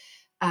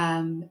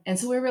 And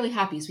so we're really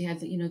happy. So we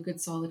had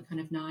good solid kind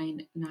of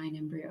nine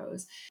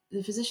embryos.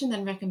 The physician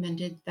then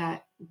recommended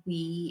that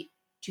we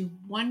do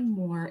one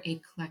more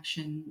egg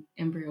collection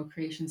embryo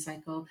creation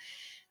cycle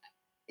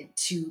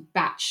to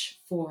batch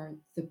for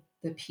the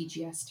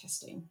PGS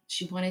testing.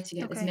 She wanted to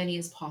get as many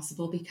as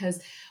possible,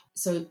 because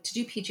so to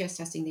do PGS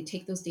testing, they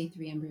take those day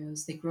 3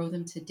 embryos, they grow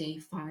them to day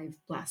 5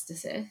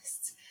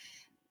 blastocysts,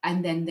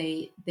 and then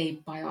they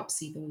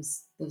biopsy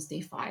those day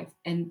 5.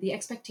 And the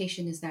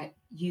expectation is that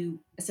you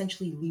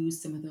essentially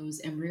lose some of those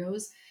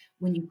embryos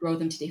when you grow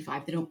them to day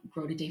 5. They don't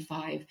grow to day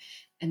 5,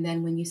 and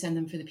then when you send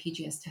them for the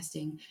PGS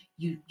testing,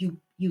 you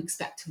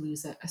expect to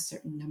lose a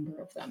certain number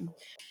of them.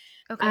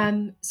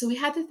 Okay. So we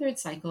had the 3rd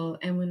cycle,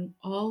 and when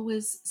all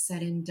was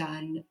said and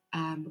done,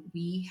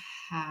 we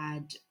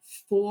had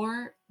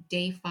 4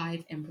 day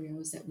 5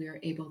 embryos that we were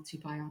able to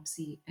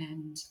biopsy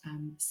and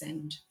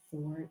send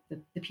for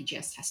the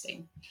PGS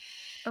testing.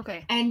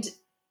 Okay. And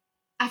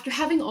after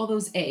having all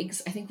those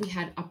eggs, I think we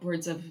had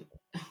upwards of,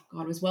 oh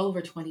God, it was well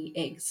over 20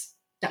 eggs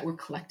that were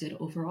collected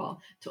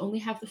overall. To only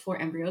have the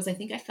 4 embryos, I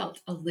think I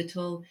felt a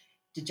little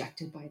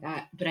dejected by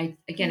that. But I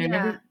Yeah.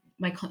 remember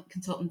my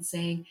consultant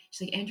saying,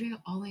 she's like,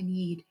 Andrea, all I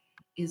need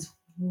is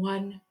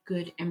one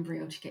good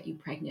embryo to get you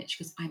pregnant.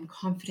 She goes, I'm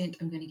confident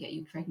I'm going to get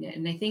you pregnant.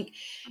 And I think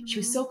she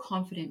was so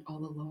confident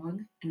all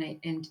along.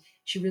 And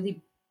she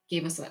really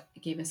gave us a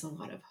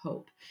lot of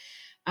hope.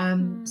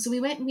 So we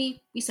went and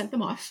we sent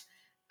them off.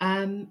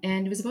 And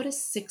it was about a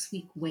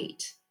 6-week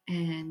wait.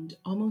 And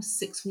almost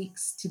 6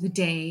 weeks to the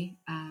day,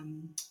 I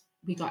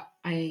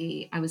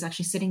was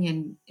actually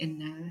sitting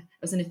I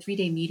was in a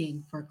 3-day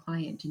meeting for a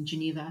client in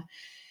Geneva.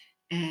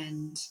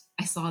 And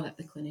I saw that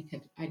the clinic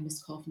I'd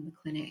missed a call from the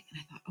clinic. And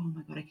I thought, oh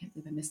my God, I can't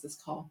believe I missed this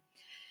call.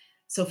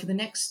 So for the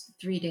next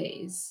 3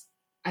 days,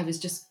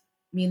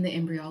 me and the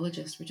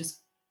embryologist were just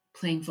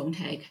playing phone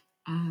tag.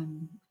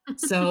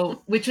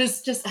 So, which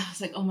was just, I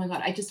was like, oh my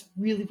God, I just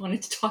really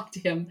wanted to talk to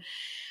him.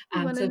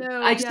 So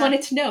know, I just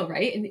wanted to know,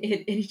 right? And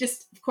he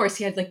just, of course,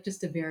 he had like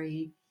just a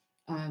very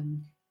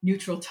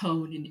neutral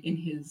tone in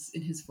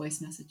his voice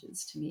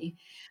messages to me.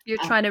 You're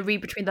trying to read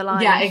between the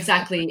lines. Yeah,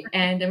 exactly.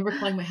 And I remember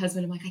calling my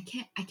husband. I'm like,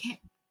 I can't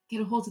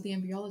get a hold of the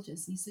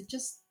embryologist. And he said,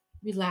 just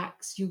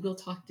relax. You will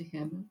talk to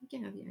him. I'm like,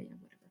 yeah, whatever.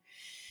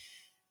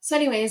 So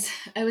anyways,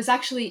 I was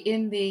actually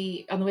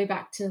on the way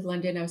back to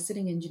London. I was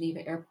sitting in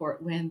Geneva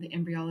Airport when the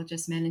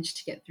embryologist managed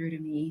to get through to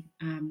me.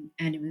 And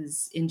it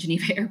was in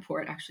Geneva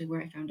Airport, actually,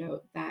 where I found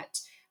out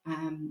that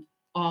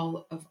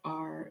all of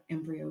our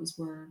embryos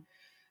were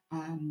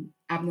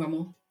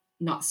abnormal,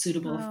 not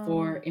suitable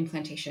for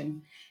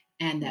implantation,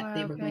 and that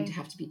they were going to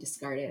have to be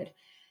discarded.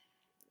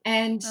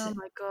 And oh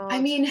my God.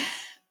 I mean,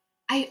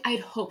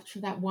 I'd hoped for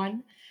that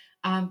one,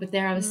 but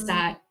there I was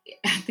sat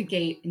at the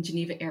gate in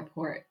Geneva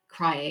Airport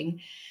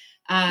crying.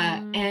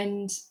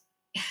 And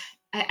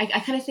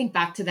I kind of think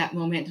back to that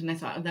moment, and I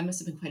thought, oh, that must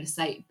have been quite a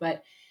sight.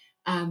 But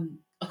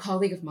a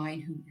colleague of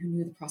mine who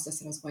knew the process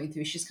that I was going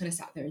through, she just kind of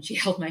sat there and she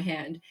held my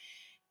hand.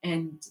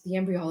 And the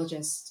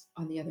embryologist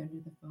on the other end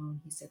of the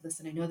phone, he said,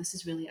 listen, I know this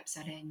is really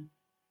upsetting.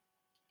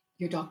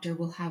 Your doctor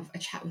will have a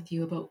chat with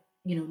you about,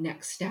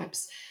 next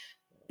steps,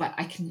 but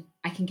I can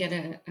get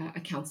a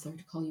counselor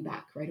to call you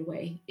back right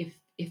away if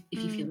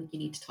you feel like you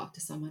need to talk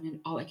to someone. And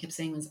all I kept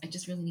saying was, I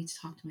just really need to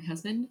talk to my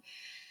husband.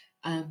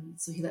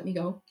 So he let me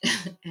go,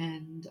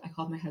 and I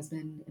called my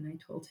husband and I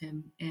told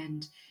him.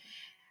 And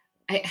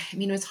I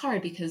mean, it was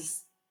hard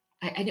because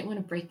I didn't want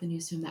to break the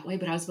news to him that way,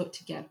 but I was about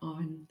to get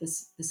on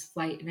this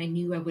flight, and I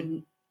knew I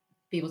wouldn't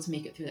be able to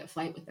make it through that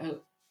flight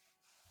without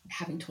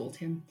having told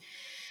him.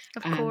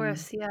 Of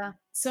course, yeah.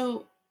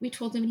 So we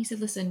told him, and he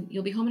said, listen,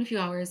 you'll be home in a few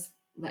hours.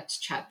 Let's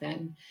chat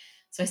then.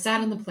 So I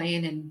sat on the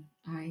plane and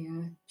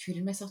I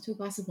treated myself to a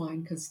glass of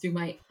wine because through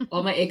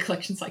all my egg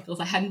collection cycles,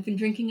 I hadn't been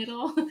drinking at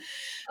all.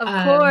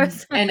 Of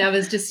course. And I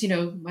was just,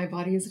 my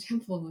body is a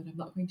temple and I'm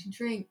not going to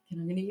drink and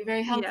I'm going to eat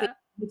very healthy. Yeah.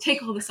 I'm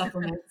take all the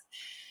supplements.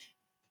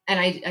 And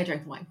I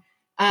drank the wine.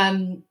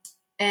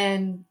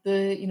 And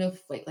the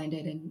flight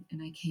landed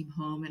and I came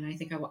home, and I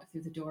think I walked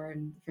through the door,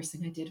 and the first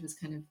thing I did was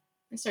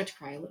I started to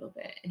cry a little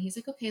bit. And he's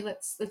like, okay,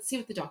 let's see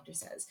what the doctor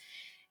says.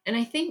 And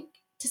I think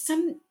to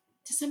some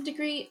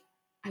degree,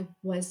 I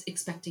was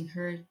expecting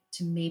her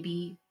to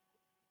maybe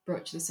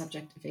broach the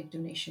subject of egg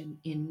donation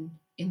in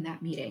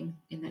that meeting,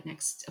 in that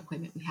next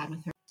appointment we had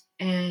with her.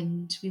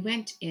 And we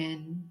went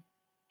in,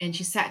 and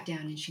she sat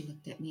down and she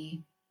looked at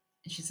me,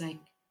 and she's like,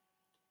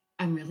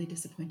 I'm really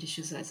disappointed.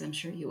 She says, I'm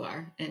sure you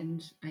are.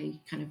 And I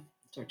kind of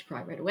start to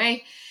cry right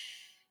away.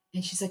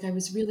 And she's like, I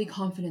was really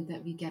confident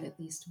that we get at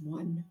least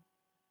one.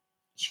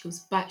 She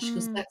goes, let's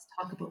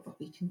talk about what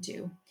we can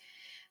do.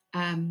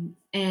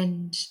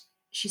 And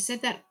she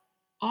said that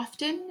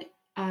often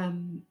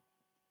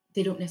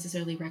they don't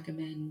necessarily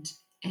recommend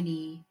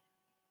any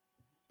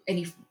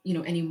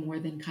more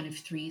than kind of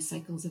 3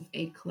 cycles of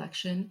egg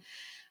collection.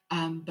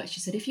 But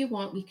she said, if you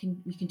want, we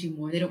can do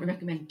more. They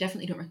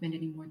definitely don't recommend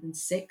any more than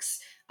 6.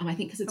 I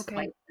think because it's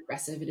quite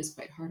aggressive, it is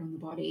quite hard on the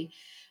body.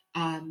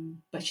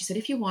 But she said,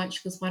 if you want,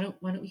 she goes, why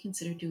don't we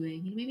consider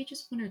doing, maybe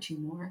just 1 or 2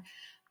 more,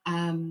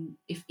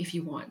 if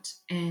you want.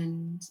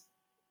 And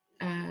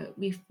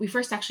we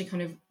first actually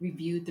kind of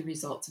reviewed the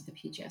results of the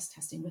PGS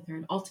testing with her.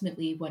 And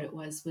ultimately what it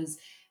was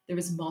there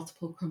was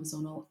multiple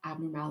chromosomal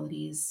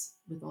abnormalities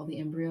with all the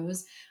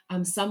embryos.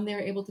 Some they were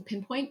able to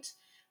pinpoint.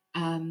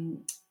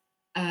 Some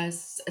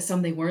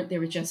they weren't. They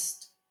were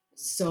just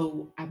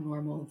so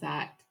abnormal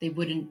that they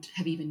wouldn't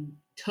have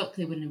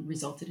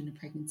resulted in a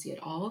pregnancy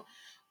at all.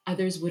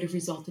 Others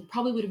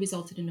probably would have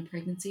resulted in a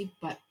pregnancy,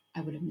 but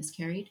I would have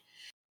miscarried.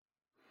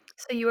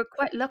 So you were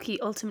quite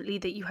lucky ultimately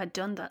that you had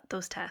done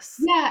those tests.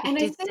 Yeah, it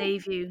did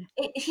save you.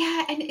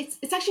 And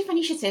it's actually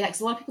funny you should say that,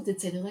 because a lot of people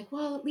did say, they're like,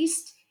 well, at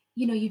least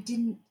you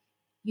didn't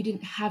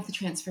have the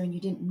transfer and you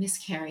didn't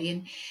miscarry,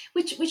 and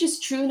which is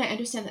true, and I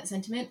understand that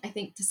sentiment. I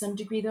think to some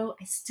degree, though,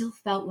 I still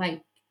felt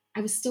like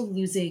I was still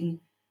losing.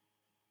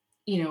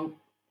 I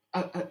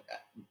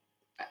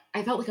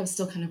felt like I was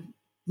still kind of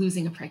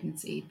losing a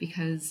pregnancy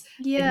because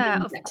yeah, I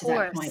didn't of get course. to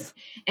that point.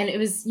 And it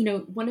was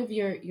one of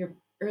your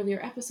earlier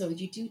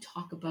episodes, you do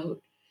talk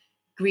about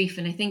grief.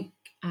 And I think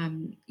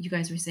you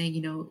guys were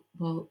saying,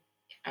 well,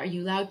 are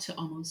you allowed to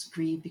almost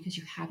grieve because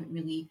you haven't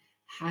really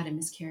had a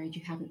miscarriage,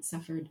 you haven't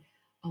suffered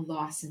a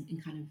loss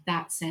in kind of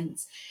that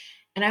sense.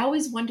 And I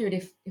always wondered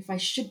if I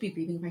should be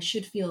grieving, if I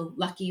should feel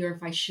lucky, or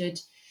if I should,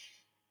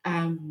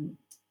 if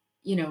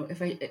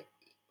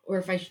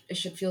I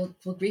should feel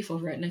grief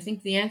over it. And I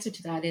think the answer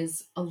to that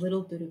is a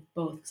little bit of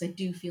both, because I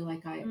do feel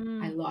like I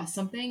lost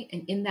something.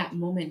 And in that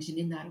moment and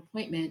in that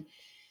appointment,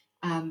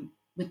 when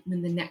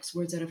the next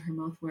words out of her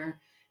mouth were,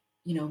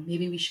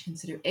 maybe we should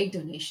consider egg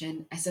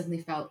donation, I suddenly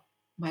felt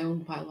my own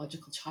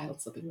biological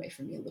child slipping away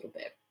from me a little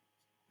bit.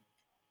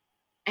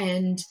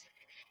 And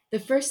the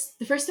first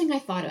thing I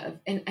thought of,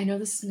 and I know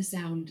this is going to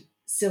sound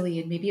silly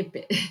and maybe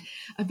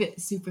a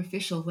bit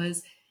superficial,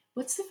 was,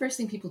 what's the first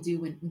thing people do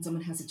when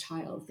someone has a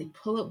child? They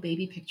pull out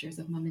baby pictures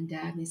of mom and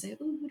dad and they say,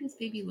 oh, what does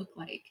baby look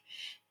like?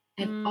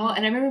 And I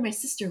remember my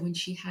sister, when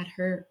she had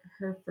her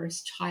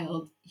first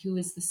child, who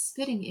was the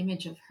spitting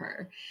image of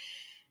her.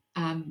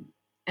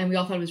 And we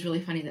all thought it was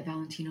really funny that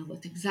Valentino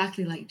looked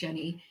exactly like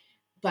Jenny.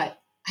 But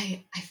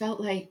I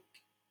felt like,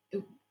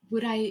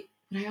 would I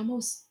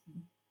almost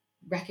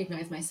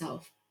recognize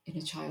myself in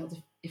a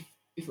child if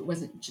it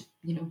wasn't,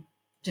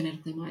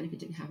 genetically mine, if it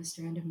didn't have a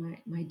strand of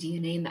my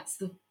DNA. And that's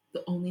the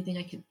only thing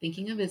I kept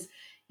thinking of is,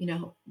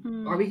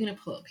 are we going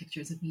to pull out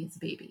pictures of me as a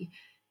baby?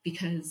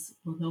 Because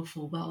we'll know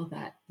full well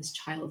that this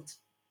child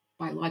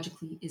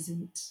biologically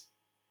isn't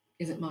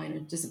mine, or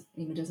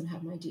doesn't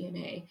have my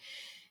DNA.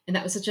 And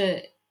that was such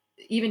a,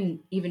 even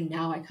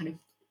now I kind of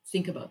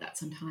think about that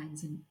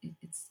sometimes, and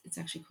it's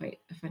actually quite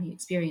a funny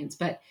experience.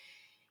 But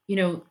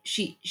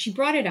she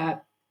brought it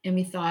up, and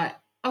we thought,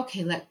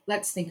 okay,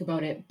 let's think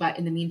about it. But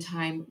in the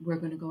meantime, we're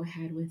going to go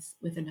ahead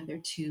with another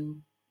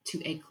two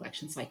egg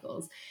collection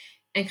cycles.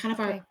 And kind of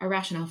our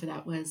rationale for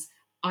that was,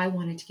 I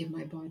wanted to give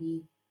my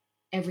body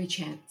every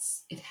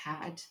chance it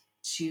had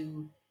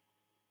to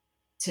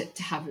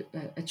have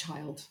a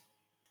child.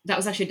 That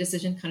was actually a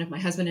decision kind of my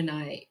husband and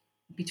I,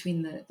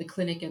 between the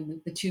clinic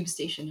and the tube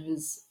station,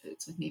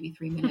 it's like maybe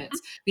 3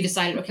 minutes. We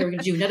decided, okay, we're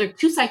going to do another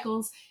 2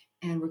 cycles,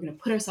 and we're going to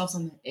put ourselves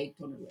on the egg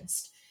donor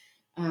list.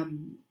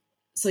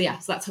 So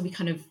that's how we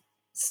kind of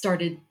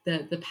started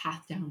the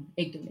path down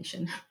egg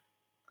donation.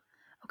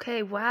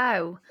 Okay,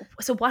 wow.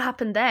 So what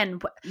happened then?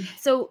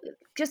 So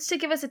just to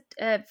give us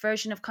a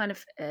version of kind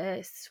of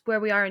where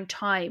we are in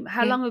time,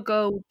 how long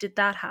ago did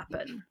that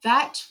happen?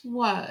 That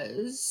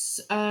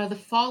was the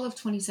fall of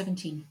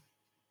 2017.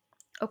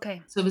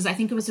 Okay. So I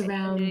think it was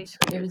around,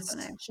 it was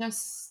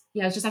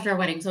just after our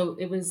wedding. So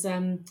it was, I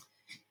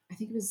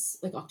think it was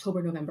like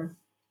October, November.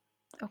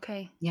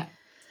 Okay. Yeah.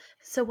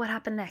 So what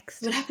happened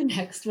next? What happened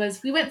next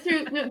was we went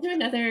through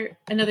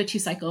another 2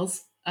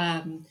 cycles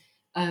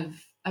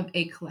of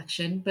egg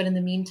collection. But in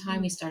the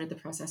meantime, we started the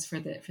process for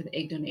the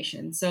egg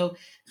donation. So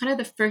kind of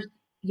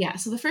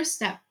the first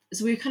step,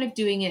 so we were kind of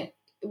doing it,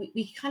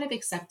 we kind of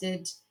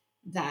accepted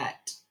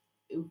that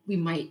we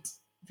might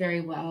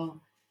very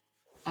well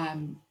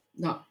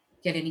not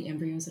get any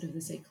embryos out of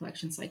this egg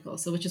collection cycle.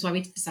 So which is why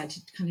we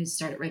decided to kind of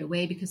start it right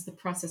away, because the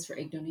process for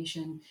egg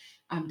donation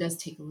does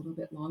take a little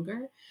bit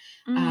longer.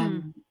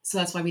 So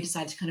that's why we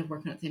decided to kind of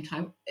work on it at the same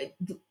time.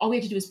 All we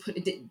had to do was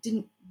it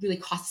didn't really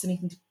cost us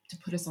anything to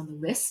put us on the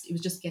list. It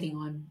was just getting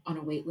on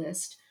a wait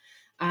list.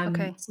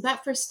 So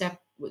that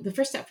the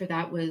first step for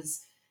that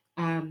was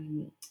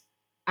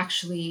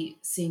actually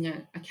seeing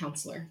a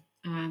counselor.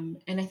 And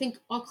I think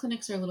all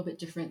clinics are a little bit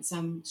different.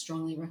 Some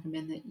strongly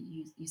recommend that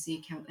you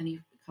see any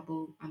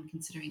couple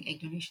considering egg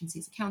donation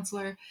sees a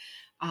counselor.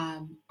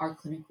 Our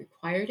clinic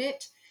required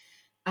it.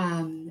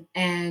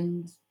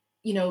 And,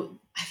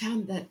 I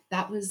found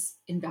that was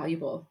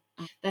invaluable.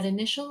 That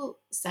initial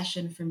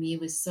session for me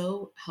was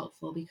so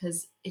helpful,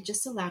 because it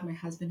just allowed my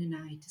husband and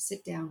I to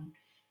sit down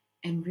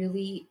and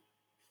really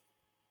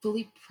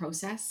fully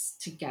process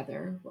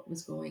together what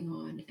was going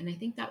on. And I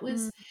think that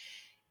was,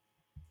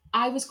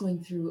 I was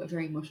going through a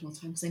very emotional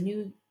time, because I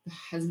knew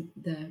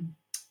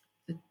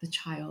the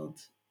child,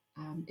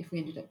 if we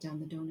ended up down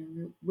the donor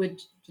route,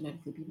 would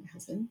genetically be my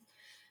husband.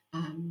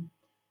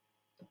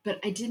 But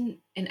I didn't,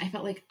 and I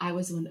felt like I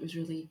was the one that was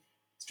really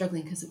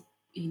struggling, because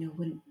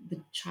when the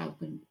child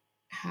wouldn't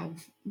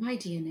have my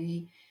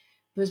DNA.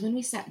 But it was when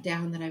we sat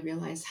down that I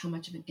realized how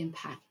much of an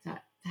impact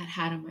that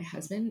had on my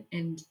husband.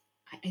 And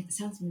it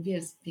sounds maybe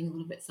as being a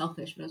little bit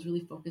selfish, but I was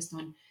really focused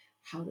on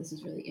how this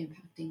was really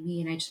impacting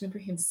me. And I just remember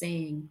him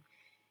saying,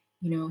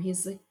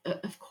 he's like,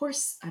 of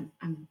course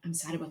I'm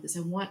sad about this.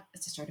 I want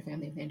us to start a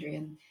family with Andrea,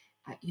 and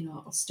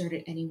I'll start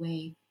it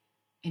anyway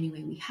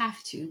we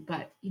have to.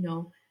 But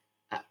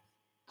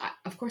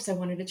of course I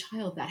wanted a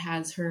child that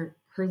has her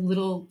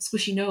little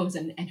squishy nose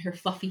and her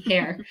fluffy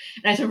hair.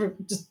 And I remember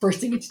just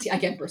bursting into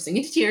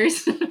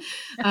tears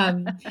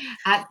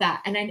at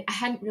that. And I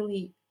hadn't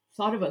really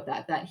thought about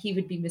that he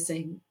would be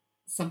missing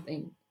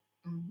something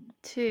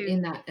too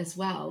in that as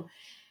well.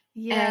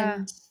 Yeah.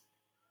 And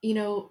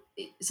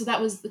so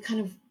that was the kind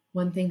of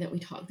one thing that we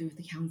talked through with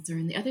the counselor.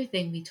 And the other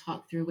thing we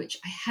talked through, which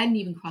I hadn't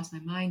even crossed my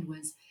mind,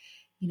 was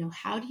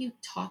how do you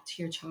talk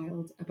to your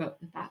child about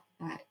the fact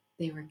that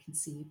they were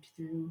conceived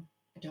through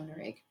a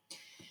donor egg?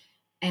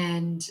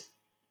 And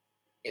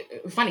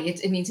funny, it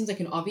seems like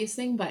an obvious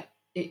thing, but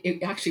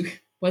it actually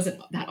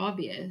wasn't that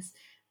obvious.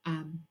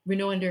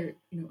 We're under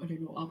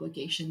no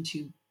obligation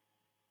to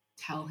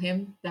tell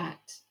him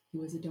that he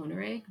was a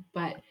donor egg,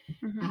 but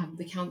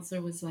the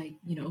counselor was like,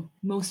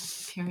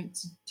 most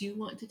parents do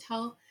want to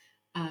tell,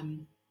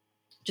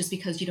 just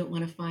because you don't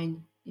want to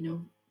find,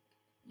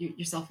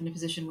 yourself in a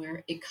position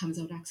where it comes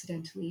out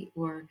accidentally,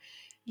 or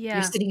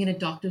you're sitting in a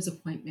doctor's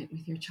appointment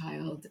with your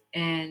child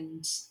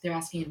and they're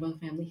asking about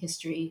family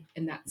history,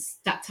 and that's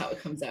how it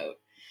comes out.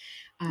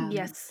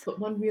 Yes. But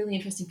one really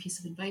interesting piece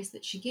of advice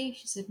that she gave,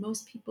 she said,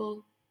 most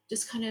people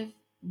just kind of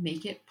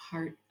make it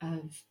part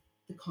of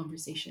the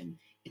conversation.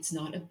 It's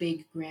not a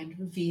big grand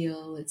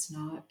reveal. It's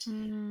not,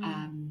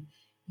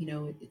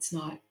 it's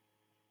not,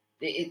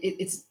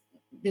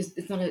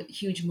 it's not a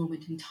huge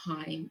moment in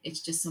time.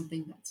 It's just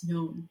something that's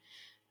known.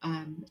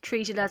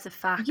 Treat it as a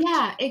fact.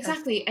 Yeah,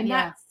 exactly. And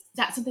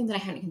that's something that I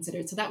hadn't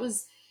considered. So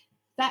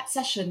that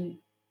session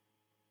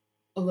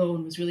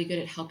alone was really good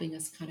at helping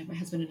us my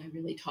husband and I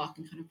really talk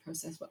and kind of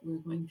process what we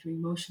were going through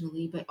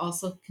emotionally, but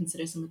also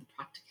consider some of the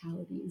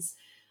practicalities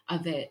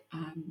of it.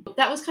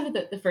 That was kind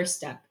of the first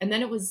step. And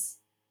then it was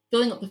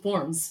filling out the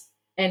forms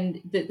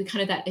and the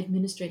kind of that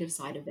administrative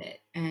side of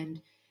it.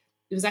 And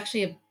it was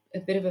actually a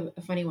bit of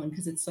a funny one,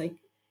 because it's like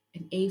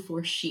an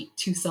A4 sheet,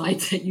 2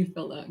 sides that you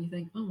fill out, and you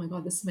think, oh my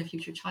God, this is my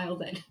future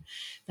child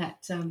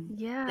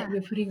that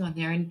we're putting on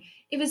there. And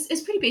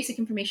it's pretty basic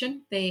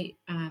information. They,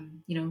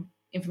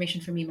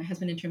 information for me, my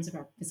husband, in terms of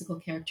our physical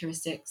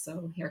characteristics.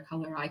 So hair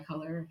color, eye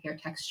color, hair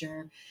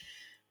texture,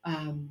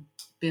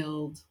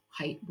 build,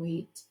 height,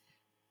 weight,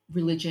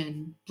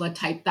 religion, blood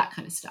type, that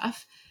kind of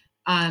stuff.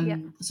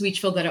 So we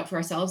each filled that out for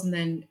ourselves. And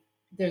then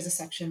there's a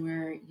section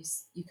where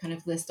you kind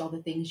of list all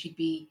the things you'd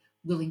be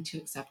willing to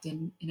accept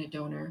in a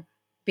donor,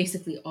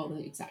 basically all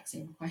the exact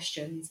same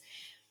questions.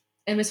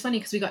 And it was funny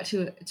because we got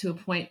to a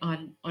point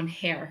on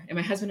hair, and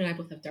my husband and I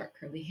both have dark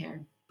curly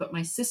hair, but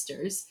my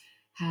sisters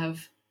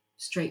have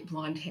straight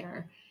blonde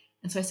hair.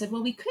 And so I said,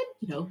 well, we could,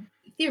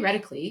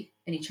 theoretically,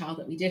 any child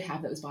that we did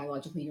have that was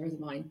biologically yours and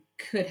mine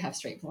could have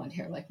straight blonde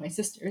hair like my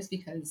sisters,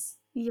 because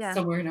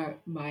somewhere in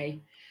my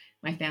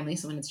family,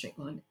 someone had straight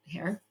blonde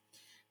hair.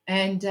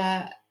 And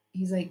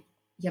he's like,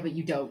 yeah, but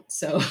you don't.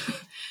 So,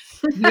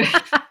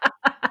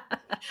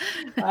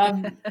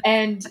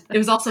 and it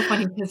was also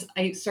funny because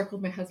I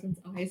circled my husband's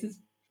eyes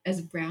as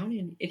brown,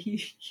 and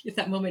he at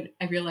that moment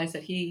I realized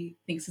that he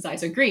thinks his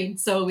eyes are green.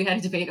 So we had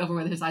a debate over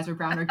whether his eyes were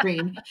brown or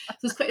green.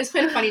 So it's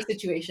quite a funny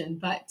situation.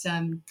 But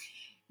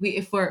we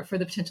for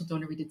the potential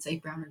donor, we did say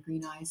brown or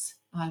green eyes,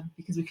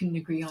 because we couldn't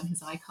agree on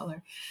his eye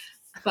color.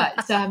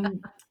 But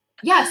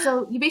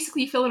so you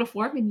basically fill out a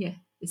form and you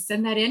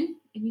send that in,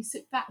 and you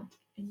sit back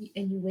and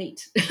you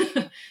wait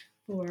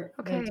for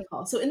them to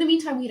call. So in the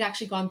meantime, we had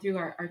actually gone through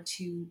our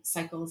 2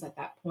 cycles at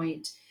that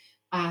point.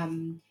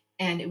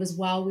 And it was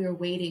while we were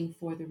waiting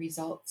for the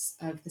results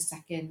of the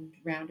second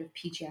round of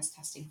PGS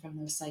testing from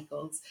those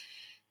cycles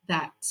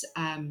that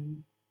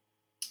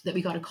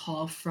we got a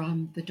call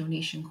from the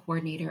donation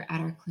coordinator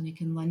at our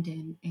clinic in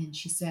London. And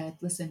she said,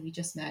 listen, we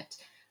just met.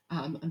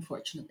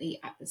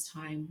 Unfortunately, at this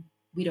time,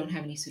 we don't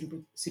have any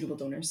suitable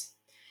donors.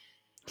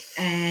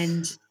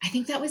 And I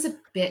think that was a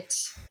bit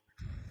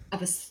of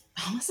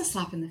almost a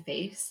slap in the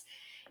face.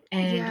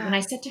 And when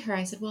I said to her,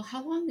 I said, well,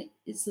 how long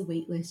is the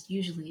wait list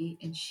usually?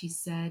 And she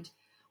said,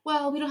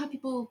 well, we don't have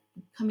people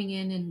coming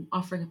in and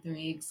offering up their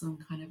eggs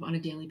on a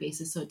daily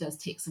basis. So it does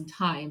take some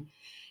time.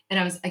 And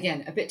I was,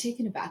 again, a bit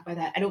taken aback by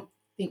that. I don't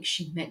think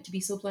she meant to be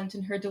so blunt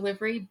in her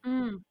delivery,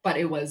 but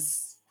it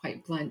was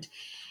quite blunt.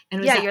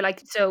 And you're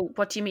like, so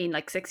what do you mean,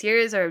 like 6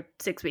 years or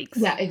 6 weeks?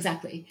 Yeah,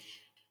 exactly.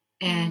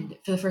 And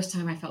for the first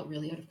time, I felt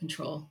really out of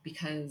control,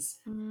 because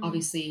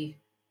obviously,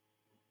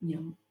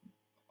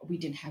 we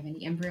didn't have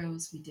any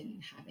embryos, we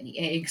didn't have any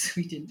eggs,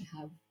 we didn't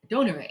have a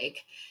donor egg.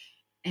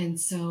 And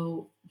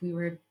so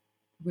we're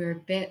a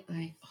bit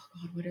like,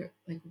 oh God,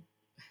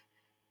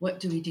 what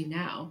do we do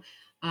now?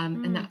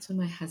 And that's when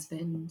my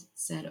husband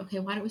said, okay,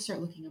 why don't we start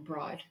looking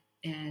abroad?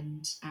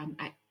 And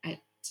at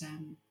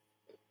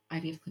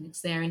IVF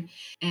clinics there.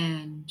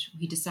 And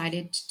we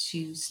decided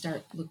to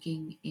start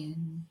looking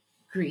in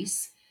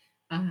Greece,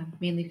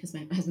 mainly because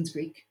my husband's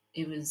Greek.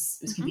 It was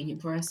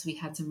convenient for us. We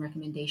had some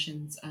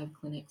recommendations of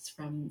clinics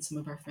from some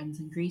of our friends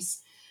in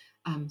Greece.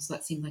 So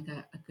that seemed like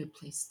a good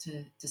place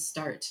to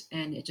start.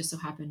 And it just so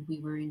happened we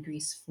were in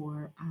Greece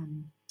for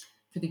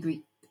the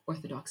Greek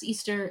Orthodox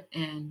Easter,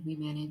 and we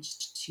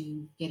managed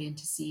to get in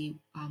to see,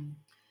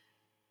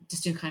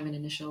 just do kind of an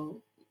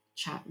initial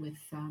chat with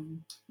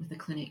a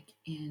clinic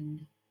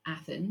in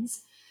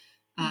Athens.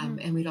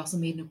 And we'd also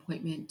made an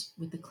appointment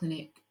with the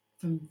clinic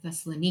from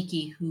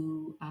Thessaloniki,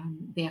 who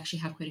they actually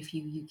have quite a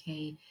few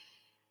UK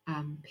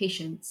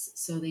patients.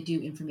 So they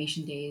do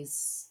information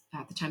days.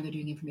 At the time, they're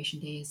doing information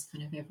days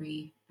kind of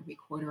every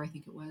quarter, I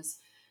think it was,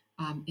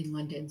 in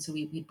London. So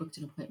we booked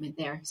an appointment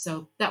there.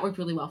 So that worked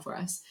really well for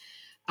us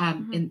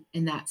in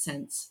that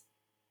sense.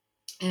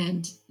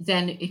 And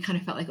then it kind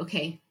of felt like,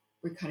 okay,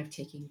 we're kind of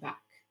taking back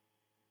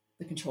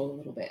the control a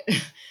little bit.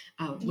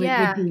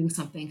 We're doing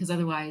something, because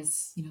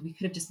otherwise, we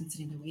could have just been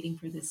sitting there waiting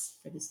for this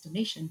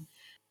donation.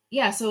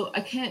 Yeah, so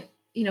I can't,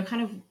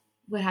 kind of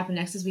what happened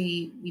next is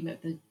we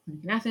met the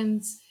clinic in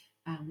Athens.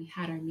 We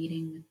had our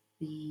meeting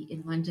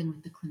in London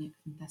with the clinic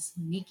from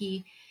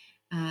Thessaloniki.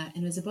 And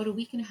it was about a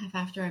week and a half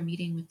after our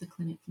meeting with the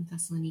clinic from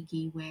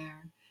Thessaloniki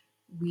where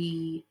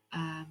we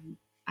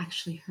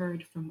actually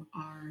heard from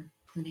our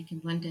clinic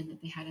in London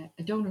that they had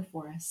a donor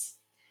for us.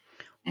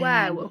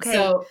 Wow. And Okay.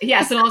 so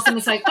all of a sudden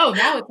it's like, oh,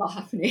 now it's all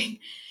happening.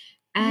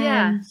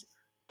 And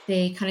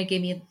they kind of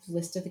gave me a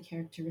list of the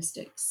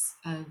characteristics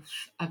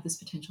of this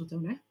potential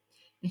donor.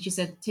 And she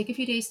said, take a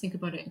few days, think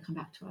about it, and come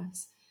back to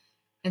us.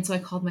 And so I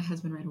called my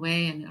husband right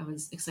away, and I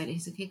was excited. He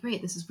said, okay,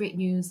 great, this is great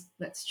news.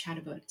 Let's chat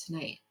about it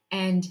tonight.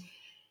 And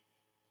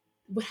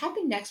what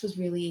happened next was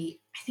really,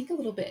 I think, a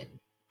little bit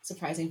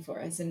surprising for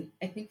us. And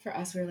I think for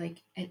us, we're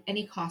like, at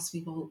any cost,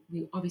 we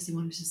obviously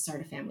wanted to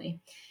start a family.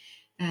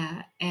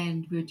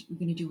 And we're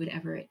going to do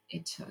whatever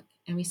it took.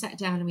 And we sat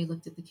down and we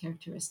looked at the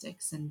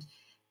characteristics. And,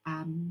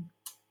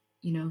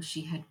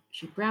 she had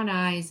brown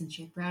eyes and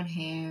she had brown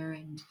hair.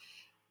 And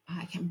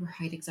I can't remember her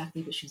height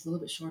exactly, but she was a little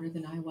bit shorter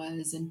than I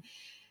was. And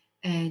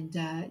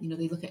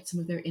they look at some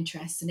of their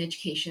interests in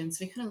education.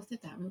 So we kind of looked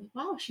at that. We're like,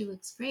 wow, she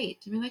looks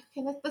great. And we're like,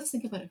 okay, let's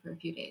think about it for a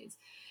few days.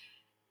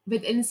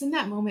 But it's in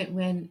that moment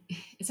when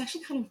it's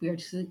actually kind of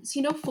weird. So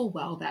you know full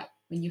well that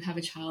when you have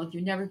a child,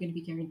 you're never going to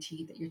be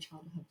guaranteed that your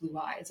child will have blue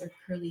eyes or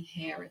curly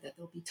hair, or that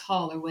they'll be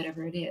tall or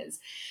whatever it is.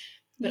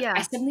 But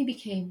we suddenly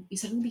became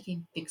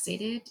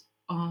fixated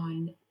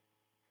on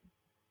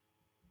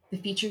the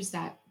features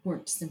that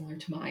weren't similar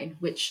to mine,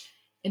 which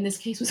in this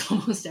case was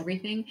almost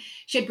everything.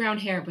 She had brown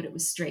hair, but it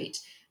was straight.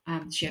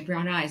 She had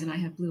brown eyes, and I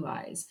have blue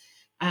eyes.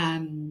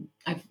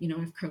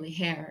 I've curly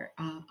hair.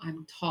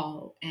 I'm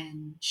tall,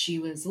 and she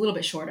was a little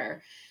bit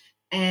shorter.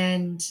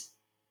 And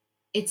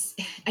it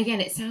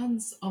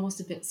sounds almost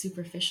a bit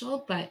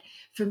superficial, but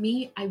for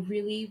me, I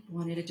really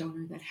wanted a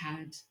donor that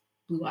had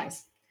blue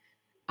eyes.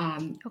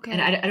 Okay.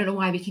 And I don't know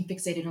why I became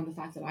fixated on the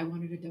fact that I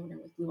wanted a donor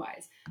with blue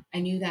eyes. I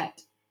knew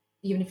that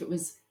even if it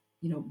was,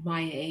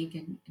 my egg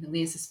and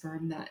Elias's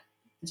sperm, that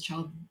this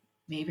child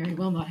may very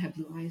well not have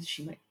blue eyes.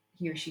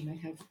 He or she might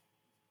have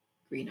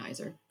green eyes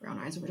or brown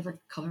eyes or whatever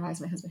color eyes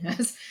my husband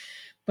has.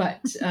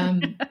 But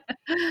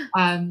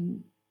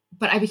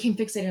but I became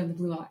fixated on the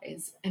blue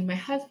eyes. And my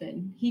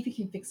husband, he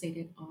became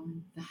fixated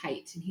on the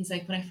height. And he's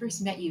like, when I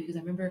first met you, because I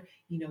remember,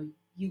 you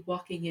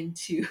walking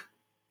into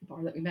the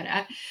bar that we met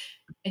at,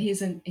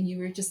 and you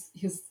were just,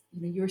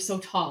 you were so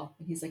tall.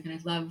 And he's like, and I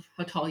love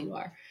how tall you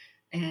are.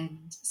 And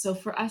so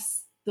for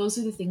us, those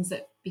are the things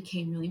that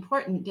became really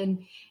important.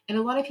 And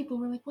a lot of people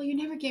were like, well, you're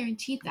never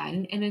guaranteed that.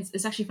 And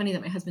it's actually funny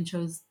that my husband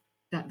chose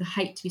that the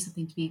height to be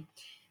something to be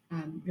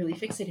really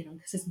fixated on,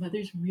 because his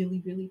mother's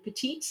really, really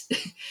petite.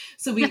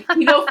 So we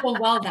know full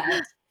well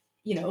that,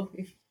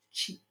 if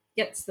she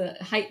gets the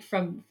height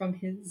from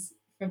his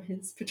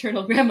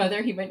paternal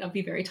grandmother, he might not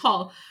be very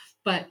tall.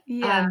 But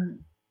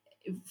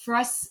for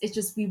us, it's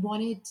just, we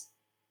wanted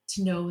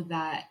to know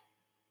that,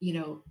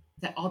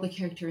 that all the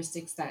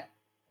characteristics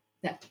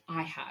that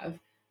I have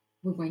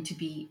were going to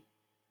be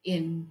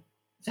in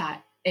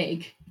that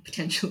egg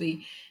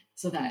potentially,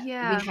 so that we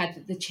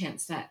had the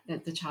chance that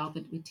the child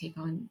would take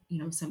on,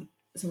 some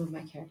of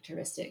my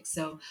characteristics.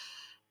 So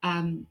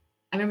I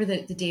remember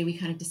the day we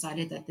kind of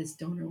decided that this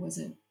donor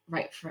wasn't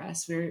right for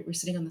us. We're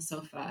sitting on the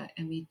sofa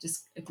and we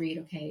just agreed,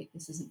 okay,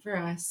 this isn't for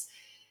us.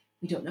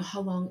 We don't know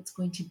how long it's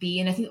going to be.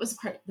 And I think that was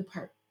the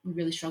part we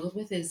really struggled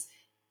with is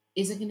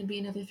it going to be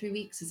another 3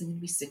 weeks? Is it going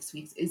to be 6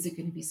 weeks? Is it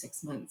going to be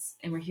 6 months?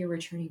 And we're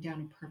turning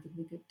down a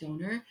perfectly good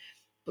donor.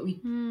 But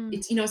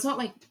it's, it's not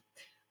like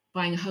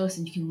buying a house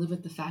and you can live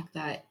with the fact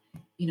that,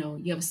 you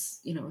have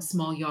a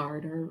small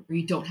yard or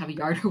you don't have a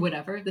yard or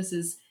whatever. This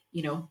is,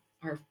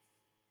 our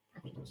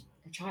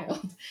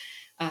child.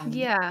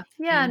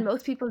 And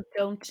most people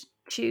don't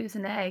choose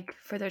an egg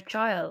for their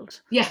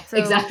child. Yeah, so,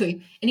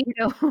 exactly. And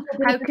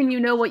how can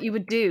you know what you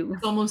would do?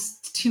 It's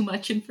almost too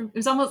much information. It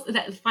was almost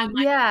that fine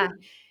line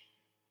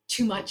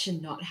too much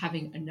and not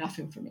having enough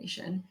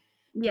information.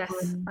 Yes,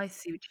 I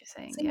see what you're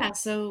saying. So,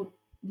 so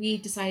we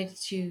decided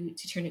to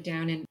turn it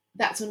down, and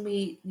that's when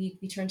we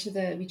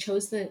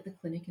chose the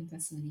clinic in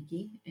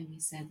Thessaloniki, and we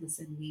said,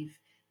 listen,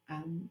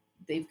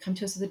 they've come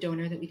to us with a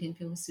donor that we didn't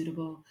feel was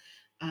suitable.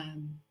 The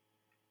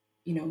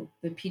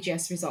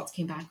PGS results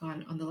came back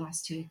on the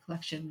last 2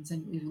 collections,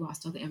 and we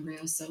lost all the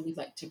embryos, so we'd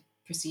like to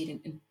proceed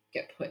and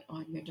get put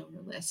on your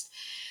donor list.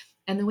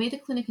 And the way the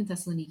clinic in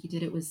Thessaloniki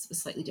did it was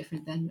slightly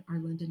different than our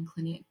London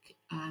clinic.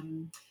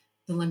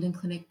 The London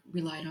clinic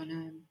relied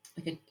on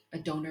a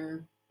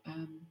donor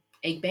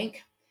egg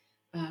bank.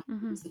 It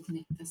was the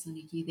clinic in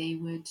Thessaloniki.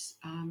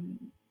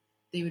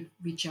 They would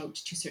reach out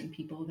to certain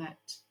people that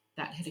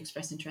had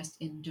expressed interest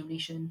in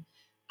donation,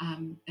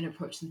 and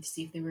approach them to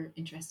see if they were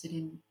interested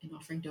in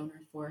offering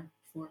donor for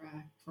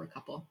a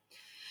couple.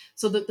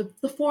 So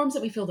the forms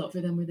that we filled out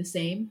for them were the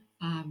same.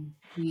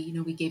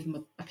 We gave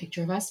them a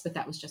picture of us, but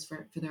that was just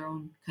for their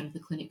own kind of the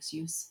clinic's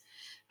use.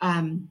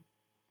 And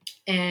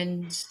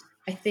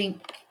I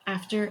think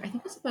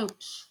it was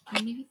about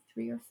maybe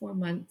 3 or 4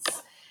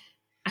 months.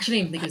 Actually,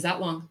 I didn't even think it was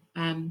that long.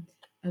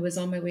 I was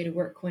on my way to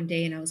work one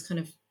day and I was kind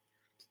of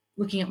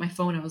looking at my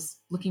phone. I was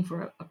looking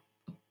for a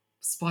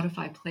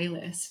Spotify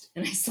playlist,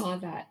 and I saw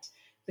that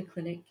the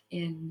clinic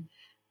in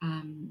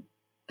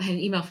I had an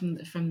email from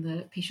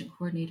the patient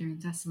coordinator in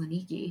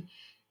Thessaloniki,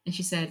 and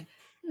she said,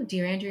 "Oh,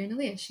 dear Andrea and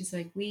Aaliyah," she's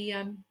like, we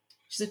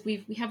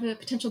have a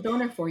potential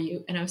donor for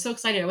you." And I was so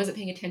excited, I wasn't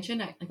paying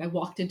attention. I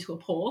walked into a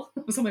pole.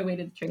 I was on my way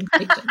to the train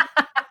station.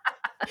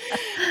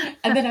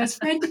 And then I was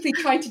frantically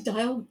trying to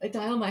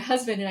dial my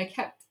husband, and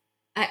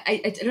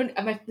I don't,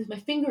 my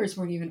fingers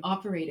weren't even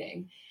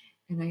operating.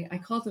 And I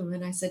called them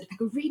and I said,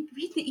 read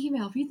the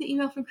email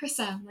from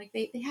Krissa. I'm like,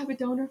 they have a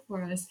donor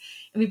for us.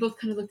 And we both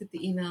kind of looked at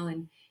the email,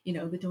 and,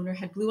 the donor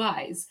had blue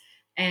eyes,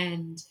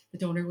 and the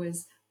donor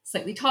was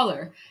slightly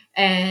taller.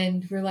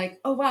 And we're like,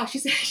 oh, wow, she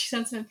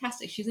sounds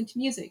fantastic. She's into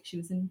music. She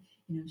was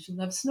she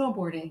loves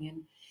snowboarding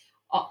and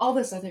all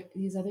these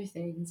other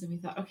things. And we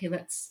thought, okay,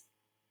 let's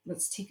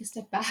take a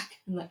step back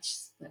and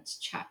let's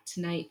chat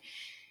tonight.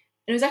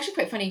 And it was actually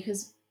quite funny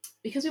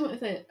because we went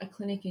with a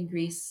clinic in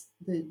Greece.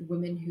 The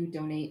women who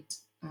donate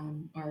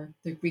are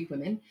the Greek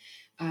women,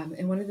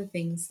 and one of the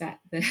things that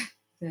the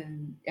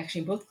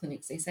actually in both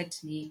clinics they said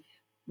to me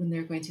when they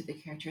were going through the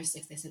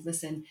characteristics, they said,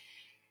 "Listen,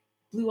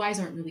 blue eyes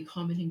aren't really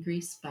common in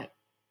Greece, but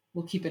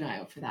we'll keep an eye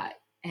out for that.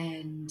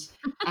 And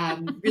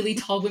really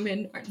tall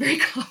women aren't very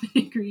common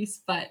in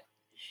Greece, but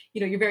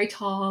you're very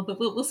tall, but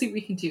we'll see what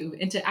we can do."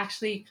 And to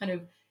actually kind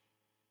of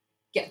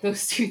get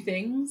those two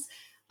things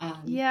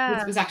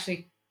was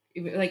actually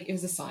it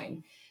was a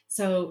sign.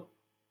 So,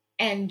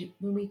 and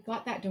when we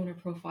got that donor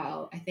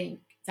profile, I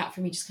think that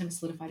for me just kind of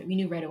solidified it. We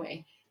knew right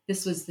away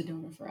this was the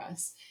donor for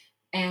us.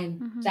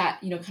 And that,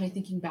 kind of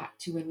thinking back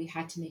to when we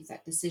had to make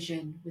that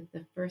decision with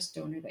the first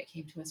donor that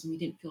came to us and we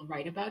didn't feel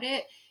right about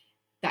it,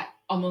 that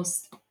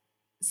almost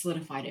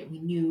solidified it. We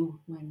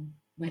knew when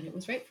it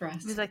was right for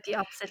us. It was like the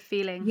opposite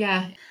feeling.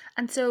 Yeah.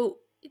 And so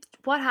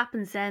what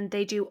happens then?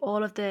 They do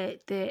all of the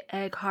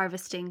egg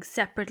harvesting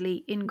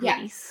separately in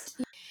Greece.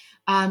 Yeah.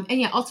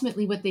 And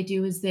ultimately what they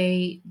do is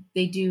they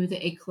do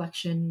the egg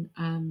collection.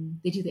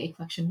 They do the egg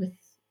collection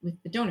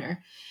with the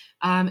donor.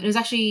 It was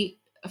actually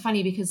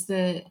funny because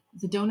the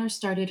donor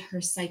started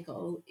her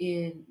cycle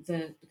in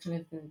the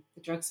kind of the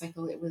drug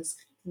cycle. It was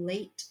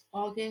late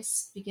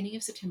August, beginning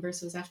of September.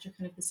 So it was after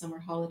kind of the summer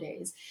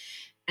holidays.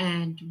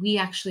 And we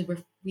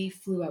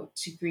flew out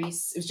to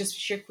Greece. It was just a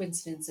sheer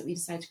coincidence that we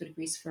decided to go to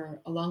Greece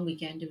for a long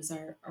weekend. It was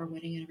our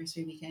wedding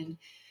anniversary weekend.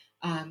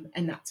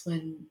 And that's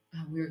when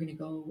we were going to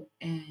go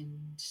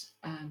and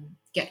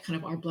get kind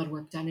of our blood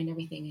work done and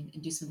everything,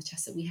 and do some of the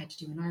tests that we had to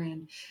do on our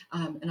end.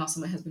 And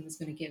also my husband was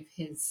going to give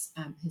his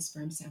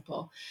sperm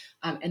sample.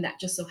 And that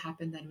just so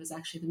happened that it was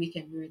actually the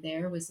weekend we were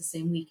there was the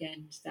same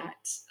weekend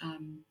that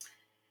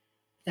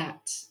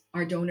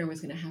our donor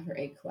was going to have her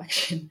egg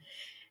collection.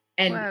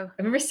 And wow. I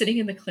remember sitting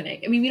in the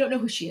clinic. I mean, we don't know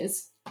who she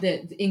is.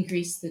 In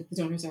Greece, the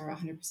donors are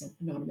 100%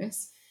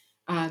 anonymous.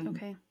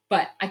 Okay.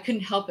 But I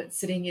couldn't help but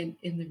sitting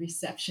in the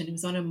reception. It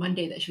was on a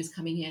Monday that she was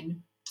coming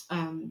in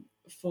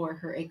for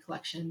her egg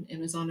collection. It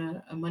was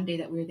on a Monday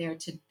that we were there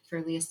for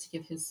Elias to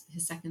give his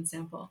second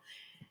sample.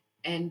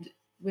 And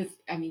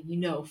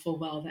full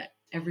well that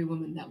every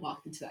woman that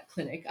walked into that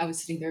clinic, I was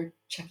sitting there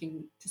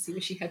checking to see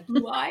if she had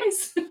blue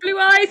eyes. Blue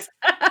eyes.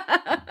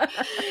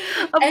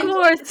 Of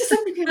course. To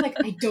some degree, I'm like,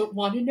 I don't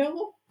want to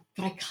know,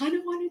 but I kind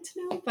of wanted to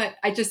know. But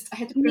I had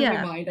to put it in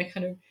my mind. I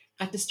kind of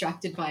got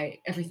distracted by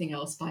everything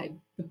else, by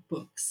the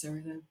books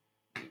or the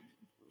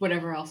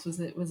whatever else was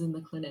in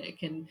the clinic.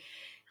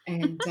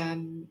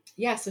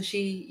 So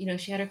she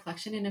had her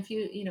collection,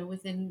 and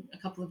within a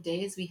couple of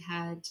days we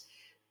had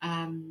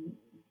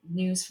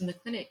news from the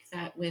clinic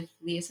that with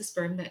Elias'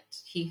 sperm that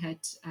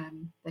he'd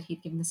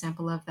given the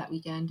sample of that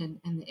weekend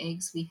and the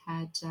eggs, we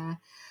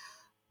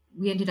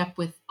ended up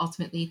with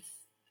ultimately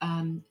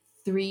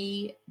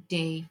 3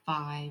 day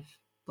 5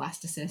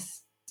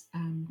 blastocyst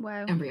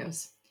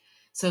embryos.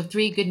 So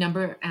 3 good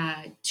number,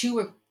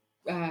 2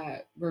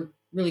 were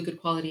really good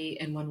quality,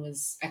 and 1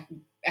 was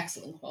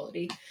excellent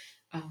quality.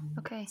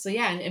 Okay. So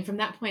yeah, and from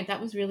that point,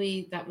 that was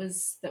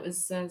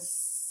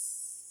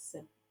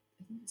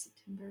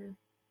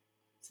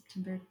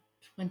September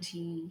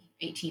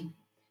 2018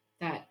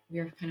 that we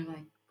were kind of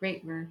like,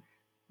 great, we're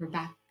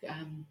back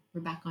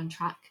on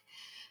track.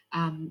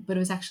 But it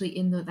was actually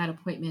in that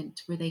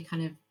appointment where they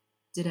kind of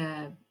did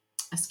a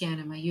scan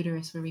of my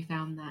uterus, where we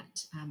found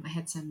that I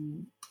had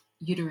some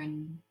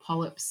uterine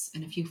polyps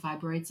and a few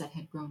fibroids that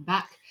had grown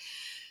back.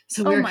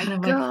 So we were kind of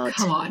like,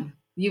 come on,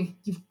 you've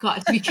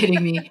got to be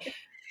kidding me.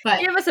 But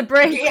give us a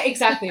break. Yeah,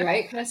 exactly,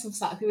 right? Kind of some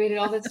slack. We waited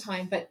all this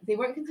time, but they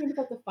weren't concerned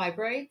about the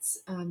fibroids.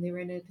 They were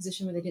in a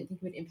position where they didn't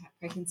think it would impact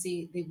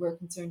pregnancy. They were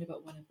concerned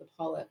about one of the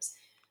polyps,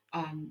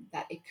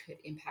 that it could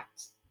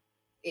impact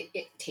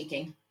it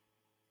taking.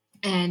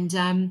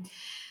 And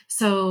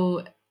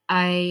so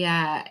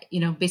I,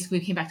 basically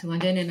came back to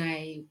London, and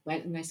I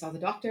went and I saw the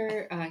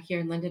doctor here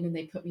in London, and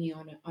they put me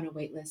on a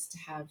wait list to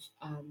have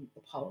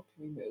the polyp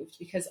removed,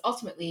 because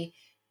ultimately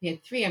we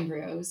had 3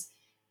 embryos.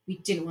 We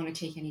didn't want to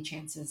take any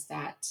chances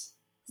that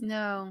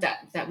No.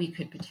 that we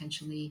could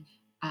potentially,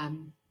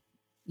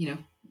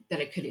 that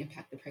it could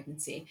impact the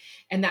pregnancy.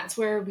 And that's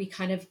where we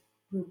kind of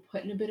were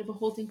put in a bit of a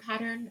holding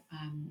pattern.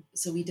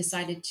 So we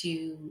decided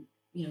to,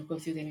 go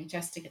through the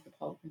NHS to get the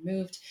polyp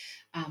removed.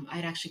 I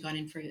had actually gone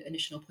in for an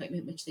initial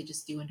appointment, which they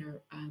just do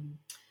under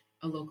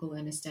a local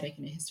anesthetic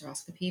and a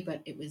hysteroscopy,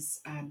 but it was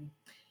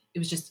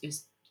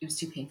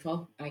too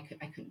painful. I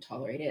couldn't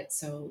tolerate it.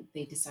 So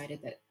they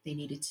decided that they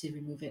needed to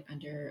remove it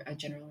under a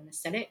general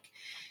anesthetic,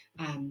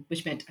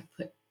 which meant I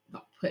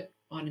got put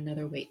on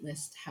another wait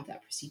list to have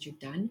that procedure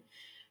done.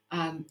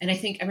 And I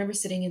think I remember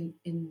sitting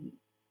in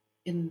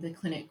the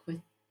clinic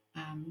with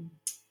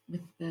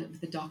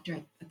the doctor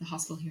at the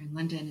hospital here in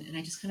London, and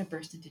I just kind of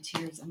burst into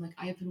tears. I'm like,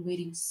 I have been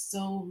waiting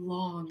so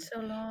long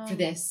for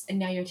this, and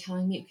now you're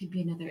telling me it could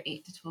be another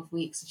 8 to 12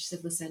 weeks. And she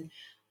said, listen,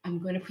 I'm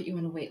going to put you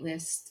on a wait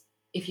list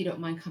if you don't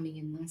mind coming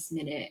in last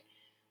minute.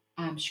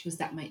 She goes,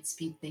 that might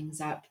speed things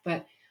up.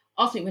 But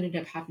ultimately what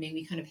ended up happening,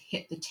 we kind of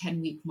hit the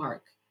 10-week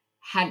mark,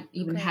 hadn't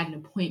even had an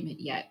appointment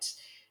yet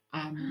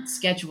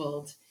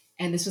scheduled.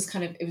 And this was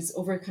it was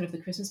over kind of the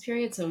Christmas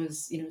period. So it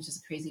was, it was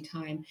just a crazy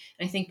time.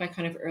 And I think by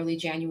kind of early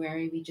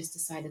January, we just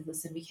decided,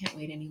 listen, we can't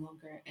wait any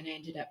longer. And I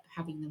ended up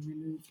having them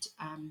removed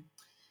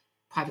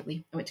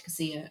privately. I went to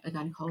see a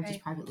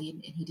gynecologist privately,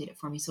 and he did it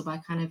for me. So by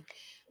kind of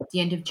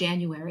the end of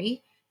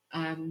January,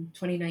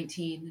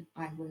 2019,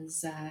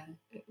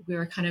 we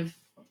were kind of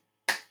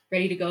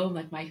ready to go.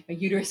 Like my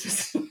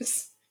uterus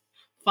was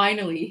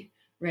finally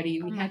ready.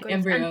 We had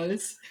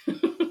embryos.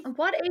 And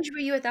what age were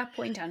you at that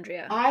point,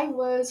 Andrea? I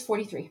was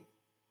 43.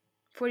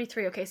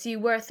 43. Okay, so you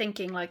were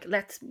thinking like,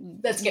 let's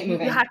get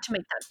moving. You had to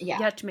make that. Yeah.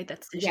 You had to make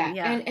that decision.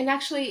 Yeah. And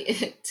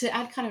actually, to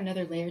add kind of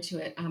another layer to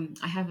it,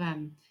 I have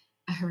a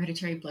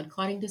hereditary blood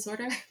clotting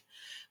disorder.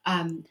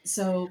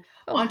 So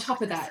on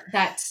top of that,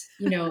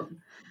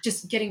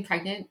 just getting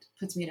pregnant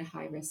puts me at a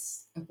high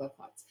risk of blood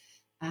clots.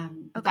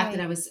 The fact that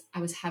I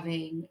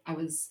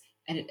was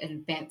at an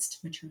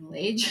advanced maternal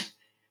age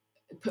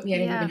put me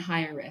at an even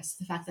higher risk.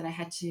 The fact that I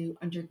had to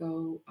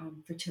undergo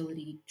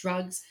fertility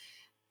drugs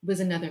was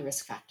another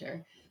risk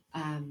factor.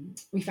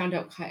 We found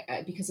out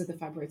because of the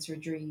fibroid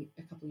surgery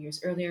a couple of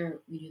years earlier,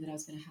 we knew that I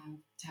was going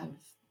to have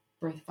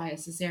birth via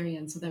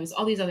cesarean. So there was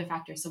all these other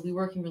factors. So we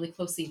were working really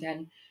closely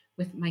then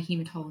with my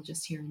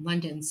hematologist here in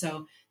London.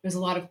 So there's a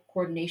lot of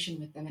coordination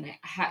with them. And I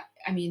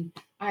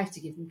have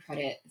to give them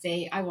credit.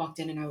 I walked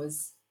in and I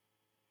was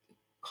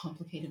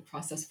complicated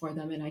process for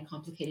them. And I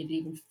complicated it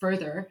even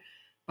further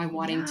by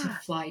wanting to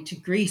fly to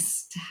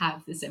Greece to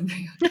have this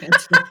embryo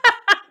transfer.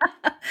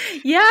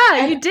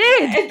 You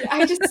did. And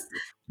I just,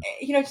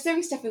 just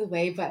every step of the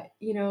way. But,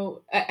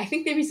 I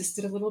think they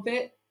resisted a little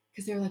bit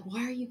because they were like,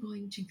 why are you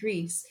going to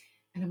Greece?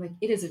 And I'm like,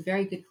 it is a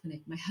very good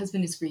clinic. My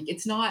husband is Greek.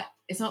 It's not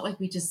like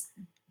we just,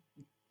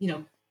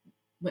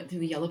 went through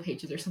the yellow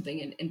pages or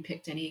something and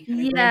picked any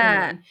kind of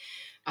random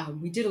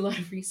one. We did a lot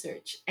of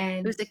research,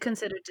 and it was a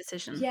considered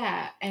decision.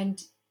 Yeah.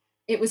 And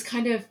it was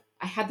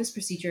I had this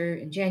procedure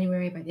in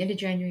January. By the end of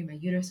January, my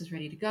uterus was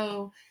ready to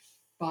go.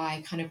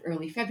 By kind of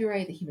early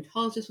February, the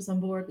hematologist was on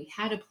board. We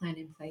had a plan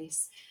in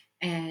place.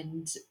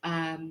 And,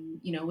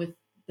 with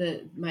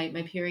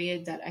my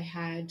period that I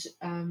had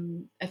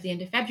at the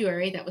end of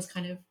February, that was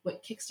kind of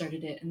what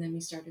kickstarted it. And then we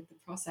started the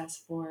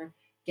process for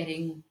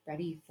getting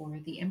ready for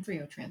the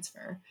embryo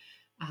transfer.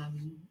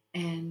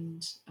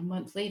 And a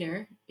month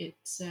later, it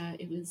was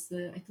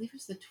I believe it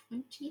was the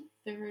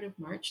 23rd of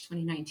March,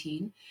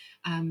 2019.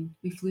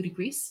 We flew to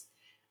Greece.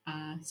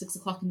 6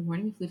 o'clock in the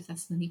morning, we flew to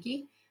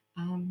Thessaloniki.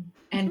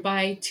 And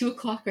by 2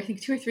 o'clock, or I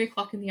think 2 or 3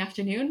 o'clock in the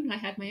afternoon, I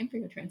had my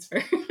embryo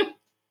transfer.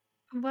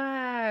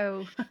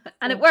 Wow.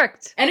 And it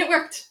worked. And it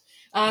worked.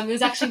 It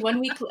was actually 1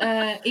 week,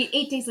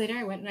 8 days later,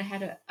 I went and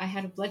I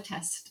had a blood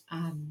test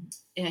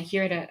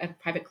here at a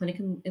private clinic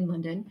in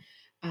London.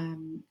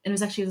 And it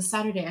was a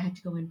Saturday. I had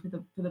to go in for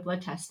the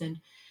blood test. And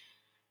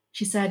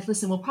she said,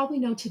 listen, we'll probably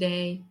know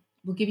today.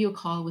 We'll give you a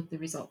call with the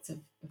results of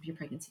your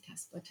pregnancy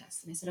blood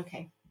test. And I said,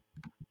 okay.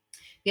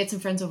 We had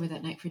some friends over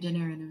that night for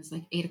dinner, and it was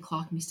like 8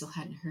 o'clock and we still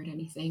hadn't heard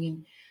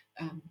anything.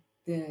 And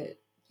the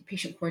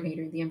patient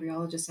coordinator, the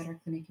embryologist at our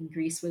clinic in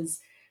Greece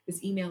was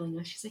emailing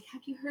us. She's like,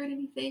 have you heard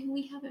anything?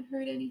 We haven't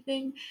heard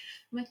anything.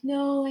 I'm like,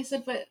 no. I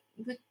said, but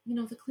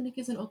the clinic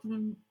isn't open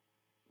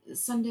on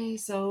Sunday,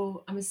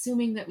 so I'm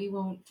assuming that we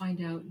won't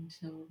find out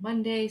until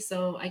Monday.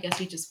 So I guess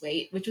we just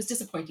wait, which was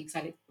disappointing because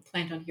I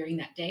planned on hearing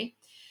that day.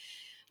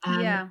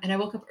 And I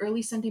woke up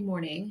early Sunday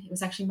morning. It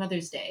was actually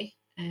Mother's Day.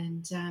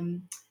 And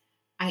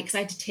I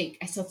still have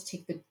to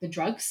take the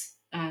drugs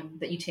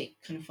that you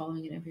take kind of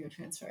following an embryo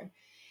transfer.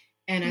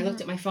 And I looked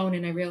at my phone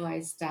and I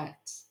realized that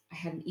I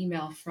had an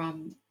email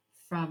from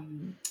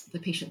the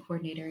patient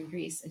coordinator in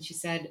Greece. And she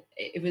said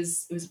it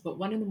was about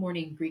 1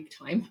 a.m. Greek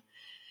time.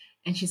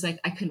 And she's like,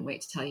 I couldn't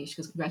wait to tell you. She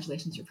goes,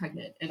 congratulations, you're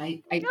pregnant. And Oh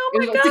it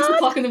was my about 6 God.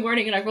 o'clock in the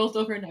morning, and I rolled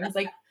over and I was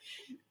like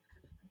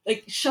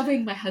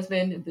shoving my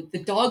husband. And the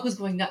dog was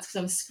going nuts because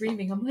I was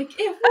screaming. I'm like,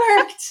 it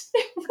worked.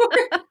 It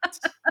worked.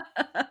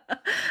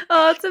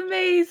 Oh, it's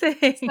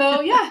amazing.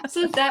 So yeah,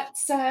 so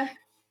that's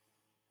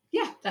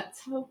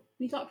how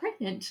we got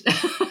pregnant.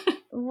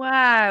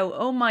 Wow.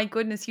 Oh my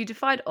goodness. You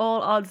defied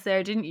all odds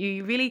there, didn't you?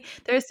 You really,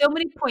 there are so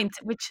many points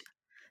at which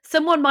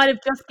someone might have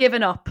just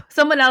given up.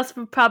 Someone else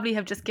would probably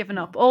have just given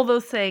up. All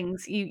those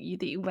things that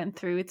you went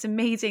through. It's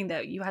amazing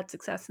that you had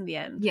success in the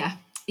end.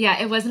 Yeah,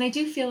 it was. And I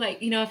do feel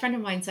like, a friend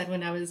of mine said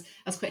when I was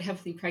quite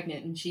heavily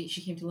pregnant, and she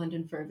came to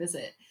London for a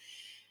visit,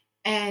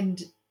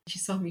 and she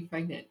saw me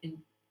pregnant,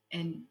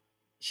 and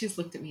she just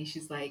looked at me.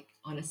 She's like,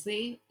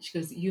 honestly, she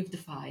goes, you've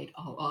defied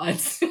all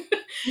odds.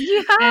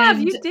 You have,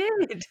 And you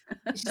did.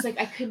 she's like,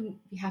 I couldn't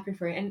be happier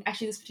for it. And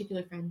actually, this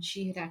particular friend,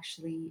 she had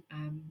actually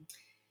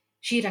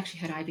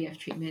had IVF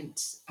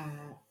treatment.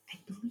 I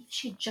believe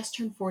she had just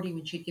turned 40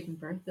 when she had given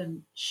birth,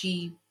 and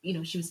she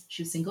was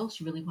single.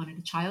 She really wanted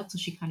a child, so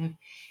she kind of,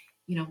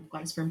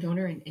 got a sperm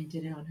donor and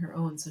did it on her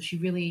own. So she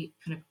really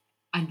kind of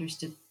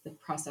understood the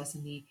process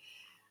and the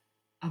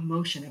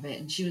emotion of it.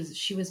 And she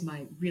was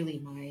my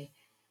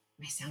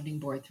sounding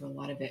board through a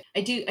lot of it.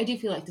 I do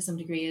feel like to some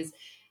degree is,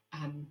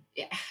 I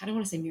don't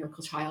want to say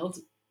miracle child,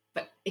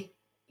 but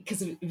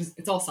because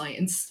it's all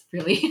science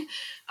really.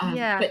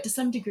 Yeah. But to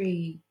some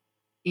degree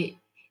it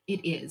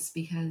is,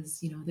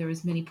 because there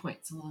was many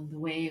points along the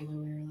way where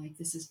we were like,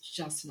 this is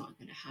just not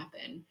going to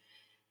happen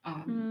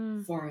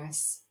for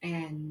us.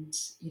 And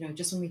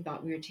just when we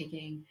thought we were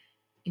taking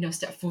a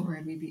step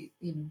forward, we'd be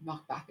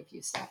knocked back a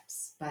few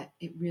steps. But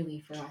it really,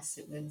 for us,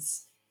 it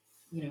was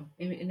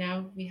and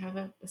now we have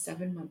a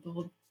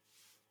 7-month-old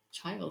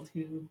child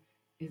who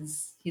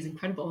he's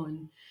incredible.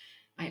 And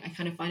I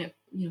kind of find it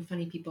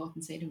funny, people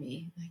often say to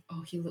me like,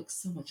 oh, he looks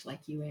so much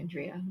like you,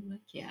 Andrea. I'm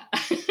like, yeah.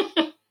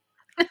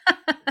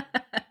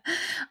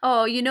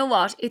 Oh, you know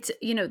what? It's,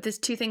 there's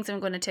two things I'm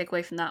going to take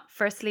away from that.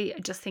 Firstly, I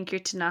just think your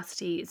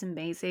tenacity is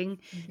amazing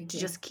to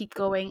just keep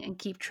going and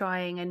keep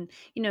trying, and,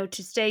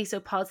 to stay so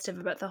positive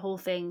about the whole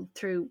thing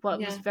through what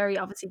was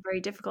obviously very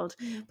difficult.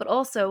 But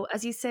also,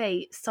 as you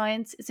say,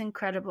 science is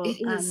incredible. It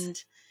is.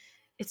 And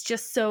it's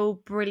just so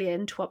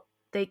brilliant what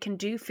they can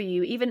do for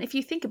you. Even if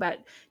you think about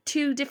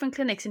 2 different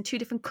clinics in 2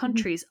 different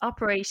countries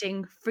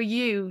operating for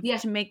you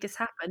to make this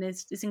happen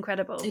is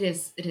incredible. It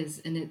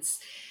is. And it's,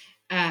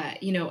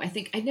 I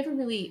think I'd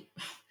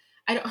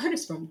heard of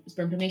sperm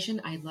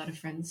donation. I had a lot of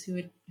friends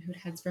who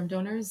had sperm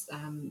donors,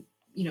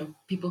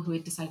 people who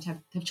had decided to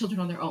have children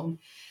on their own.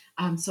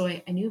 So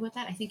I knew about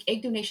that. I think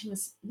egg donation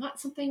was not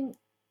something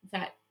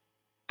that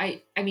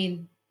I'd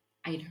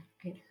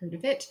heard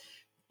of it,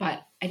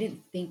 but I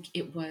didn't think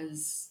it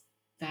was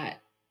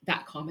that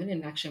common.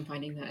 And actually I'm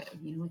finding that,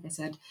 like I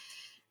said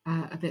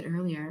a bit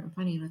earlier, I'm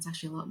finding it's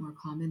actually a lot more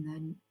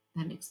common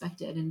than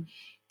expected. And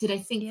did I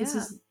think this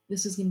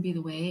was going to be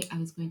the way I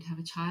was going to have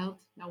a child?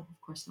 No,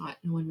 of course not.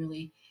 No one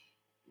really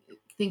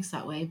thinks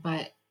that way,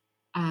 but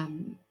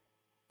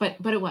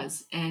it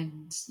was.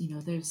 And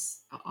there's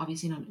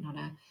obviously not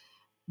a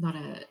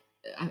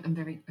I'm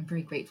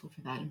very grateful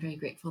for that. I'm very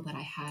grateful that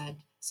I had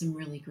some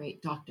really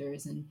great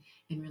doctors and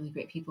really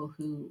great people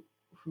who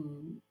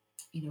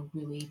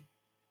really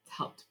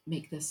helped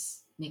make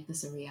this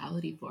a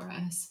reality for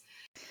us.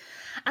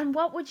 And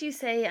what would you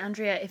say,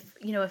 Andrea,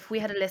 if we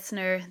had a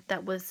listener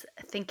that was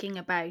thinking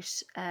about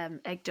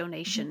egg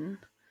donation,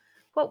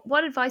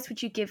 what advice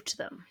would you give to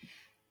them?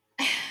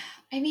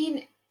 I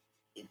mean,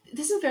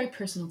 this is a very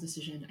personal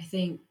decision. I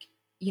think,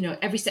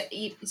 every step,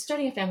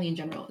 starting a family in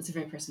general is a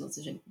very personal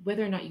decision.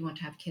 Whether or not you want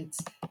to have kids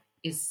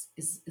is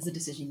a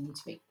decision you need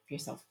to make for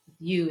yourself,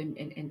 you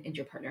and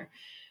your partner.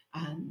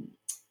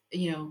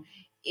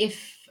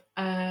 If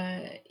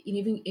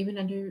even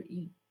under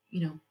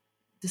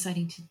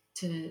deciding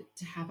to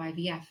have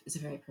IVF is a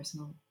very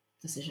personal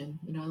decision.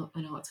 I know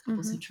lots of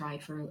couples who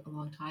tried for a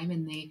long time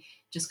and they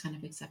just kind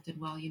of accepted,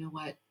 well, you know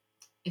what,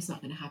 it's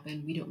not going to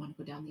happen. We don't want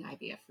to go down the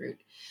IVF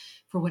route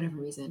for whatever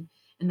reason.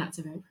 And that's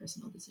a very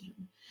personal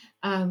decision.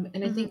 And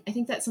I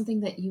think that's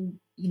something that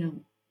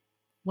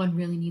one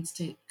really needs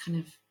to kind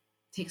of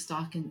take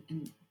stock and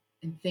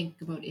think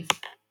about if,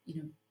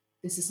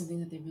 this is something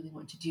that they really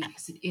want to do,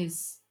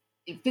 because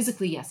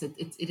physically, yes, it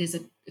is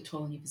a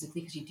toll on you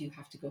physically, because you do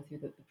have to go through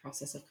the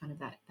process of kind of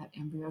that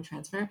embryo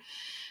transfer.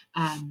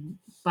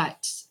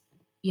 But,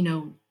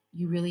 you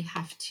really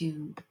have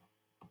to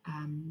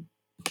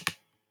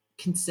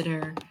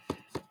consider,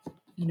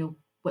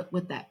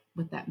 what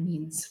that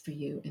means for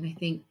you. And I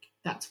think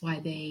that's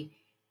why a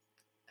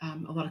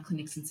lot of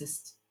clinics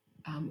insist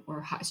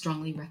or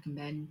strongly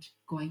recommend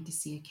going to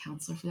see a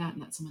counselor for that.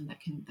 And that's someone that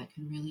can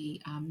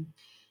really kind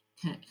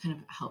of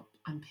help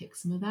unpick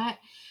some of that.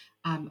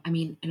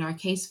 In our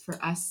case, for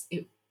us,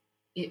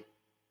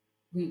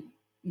 we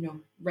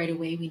right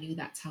away we knew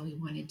that's how we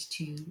wanted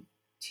to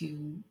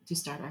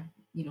start our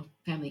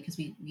family, because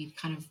we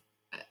kind of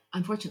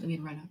unfortunately we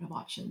had run out of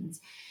options.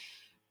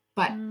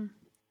 But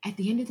at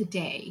the end of the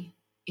day,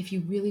 if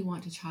you really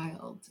want a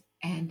child,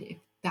 and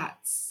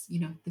that's, you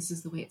know, this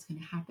is the way it's going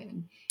to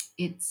happen.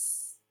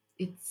 It's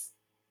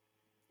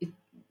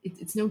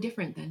no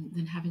different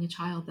than having a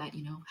child that,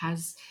 you know,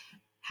 has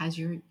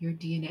your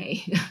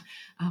DNA.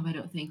 I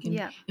don't think.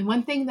 And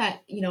one thing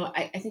that, you know,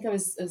 I think I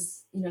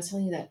was you know,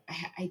 telling you that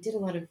I did a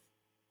lot of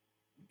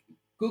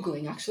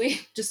Googling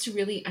actually, just to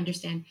really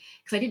understand,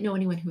 because I didn't know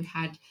anyone who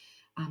had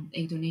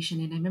egg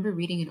donation. And I remember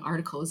reading an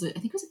article, I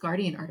think it was a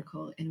Guardian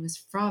article, and it was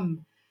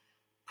from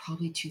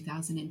probably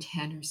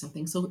 2010 or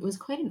something. So it was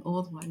quite an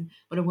old one,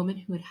 but a woman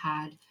who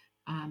had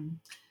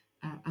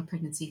a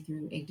pregnancy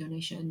through egg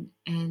donation.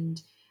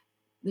 And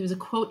there was a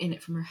quote in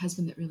it from her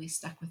husband that really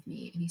stuck with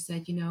me. And he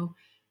said, you know,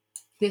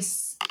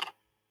 this,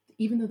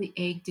 even though the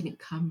egg didn't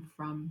come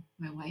from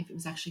my wife, it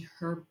was actually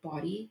her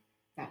body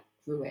that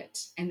grew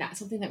it. And that's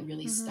something that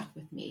really stuck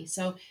with me.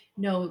 So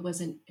no, it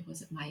wasn't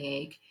my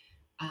egg.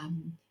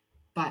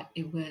 But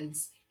it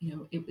was, you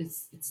know,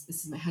 this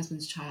is my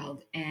husband's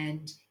child,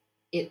 and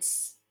it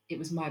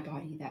was my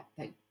body that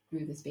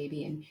grew this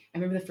baby. And I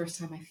remember the first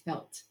time I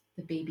felt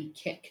the baby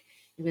kick.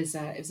 It was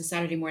a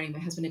Saturday morning. My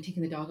husband had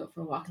taken the dog out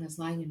for a walk, and I was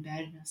lying in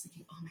bed, and I was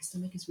thinking, oh, my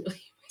stomach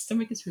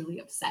is really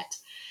upset.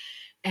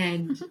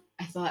 And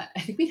I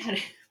think we'd had,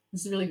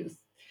 this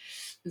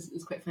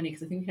is quite funny,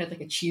 because I think we had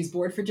like a cheese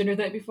board for dinner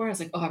the night before. I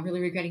was like, oh, I'm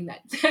really regretting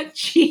that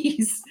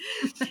cheese.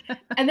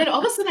 And then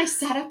all of a sudden I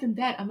sat up in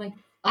bed. I'm like,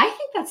 I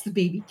think that's the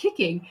baby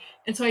kicking.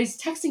 And so I was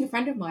texting a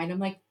friend of mine. I'm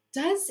like,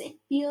 does it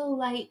feel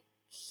like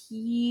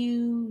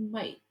you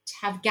might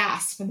have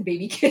gas when the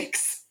baby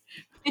kicks?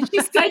 And she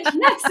said,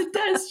 yes, it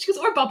does. She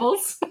goes, or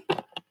bubbles.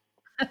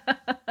 And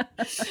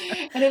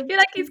I feel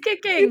like he's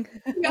kicking.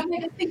 I'm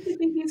like, I think the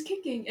baby's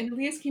kicking. And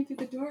Elias came through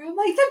the door. I'm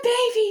like, the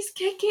baby's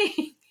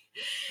kicking.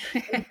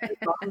 I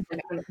don't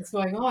know what's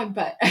going on,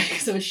 but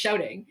because I was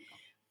shouting.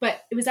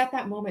 But it was at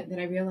that moment that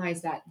I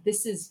realized that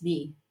this is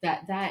me.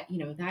 That you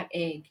know, that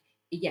egg,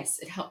 yes,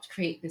 it helped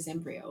create this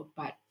embryo,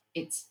 but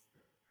it's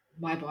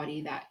my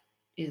body that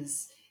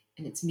is,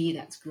 and it's me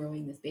that's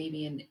growing this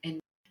baby. And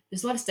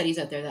there's a lot of studies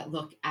out there that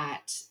look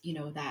at, you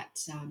know, that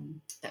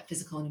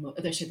physical and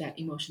that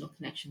emotional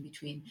connection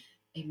between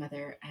a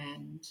mother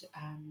and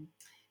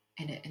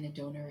a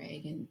donor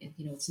egg, and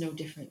you know, it's no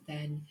different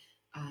than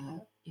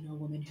you know, a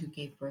woman who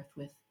gave birth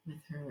with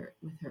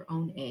her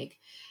own egg.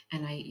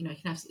 And I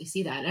can absolutely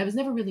see that. And I was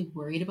never really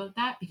worried about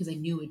that, because I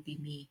knew it'd be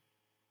me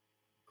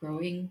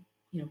growing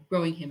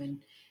him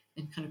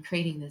and kind of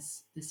creating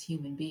this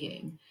human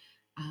being.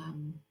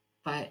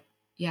 But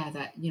yeah,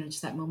 that, you know,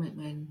 just that moment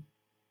when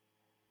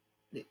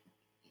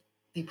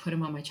they put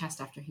him on my chest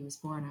after he was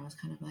born, I was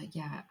kind of like,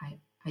 yeah,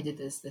 I did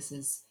this. This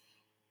is,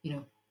 you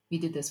know, we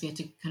did this. We had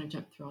to kind of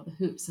jump through all the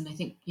hoops. And I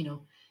think, you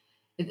know,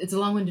 it's a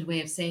long-winded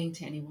way of saying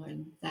to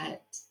anyone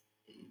that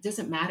it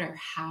doesn't matter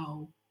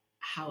how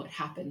it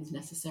happens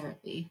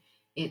necessarily.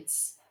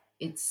 It's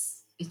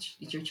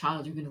your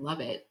child. You're going to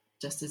love it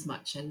just as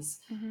much as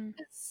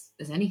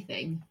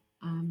anything.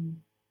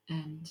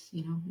 And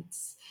you know,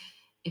 it's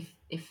if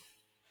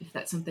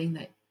that's something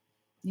that,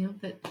 you know,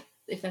 that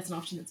if that's an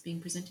option that's being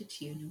presented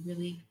to you, and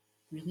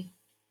really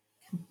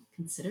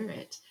consider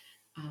it.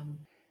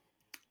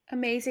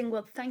 Amazing.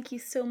 Well, thank you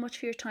so much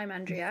for your time,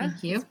 Andrea.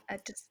 Thank you.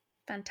 It's just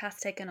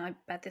fantastic, and I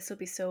bet this will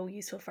be so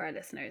useful for our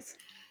listeners.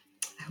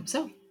 I hope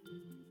so.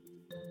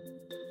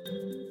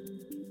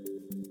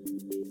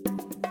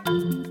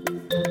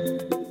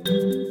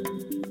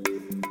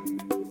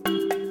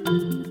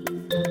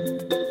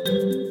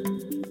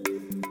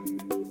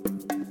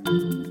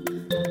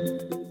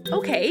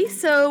 Okay,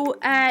 so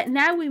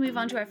now we move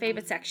on to our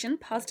favourite section,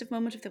 Positive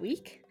Moment of the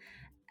Week.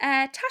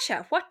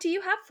 Tasha, what do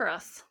you have for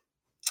us?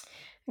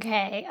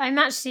 Okay, I'm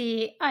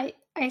actually, I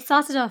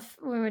started off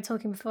when we were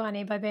talking before,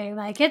 Annie, by being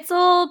like, it's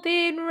all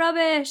been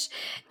rubbish.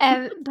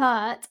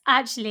 But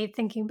actually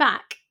thinking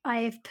back,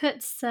 I've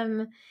put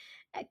some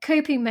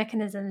coping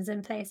mechanisms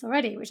in place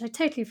already, which I'd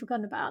totally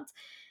forgotten about.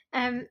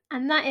 And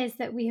that is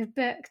that we have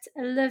booked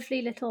a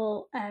lovely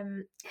little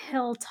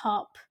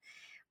hilltop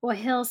or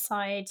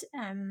hillside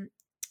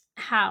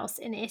house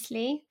in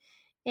Italy,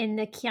 in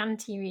the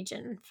Chianti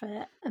region,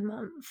 for a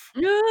month.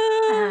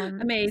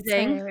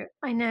 Amazing. So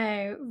I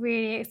know,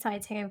 really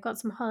exciting. I've got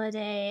some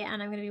holiday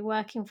and I'm going to be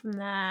working from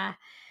there.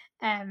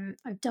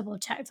 I've double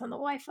checked on the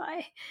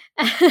Wi-Fi.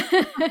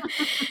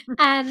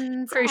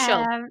 And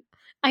crucial.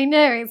 I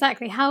know,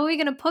 exactly. How are we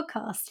going to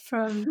podcast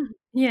from,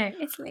 you know,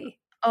 Italy?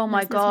 Oh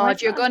my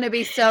God, you're going to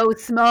be so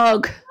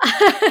smug.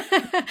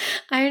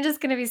 I'm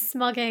just going to be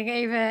smugging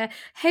over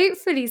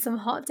hopefully some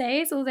hot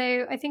days,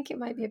 although I think it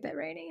might be a bit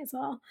rainy as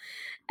well.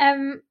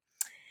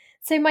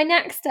 So my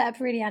next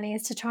step, really, Annie,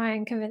 is to try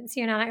and convince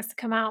you and Alex to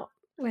come out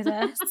with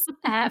us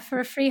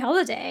for a free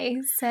holiday.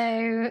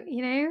 So,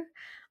 you know,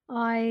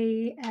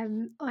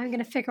 I'm going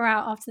to figure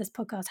out after this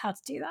podcast how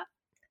to do that.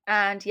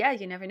 And yeah,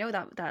 you never know,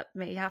 that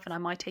may happen. I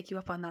might take you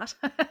up on that.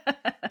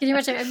 Can you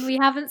imagine? And we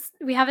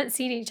haven't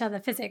seen each other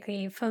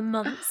physically for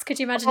months. Could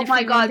you imagine if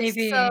we God,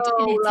 rendezvoused so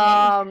in Italy?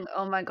 long.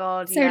 Oh my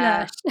God, so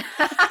yeah.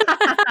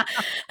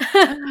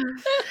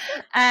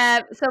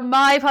 lush. So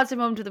my positive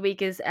moment of the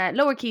week is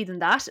lower key than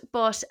that,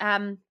 but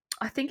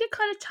I think it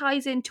kind of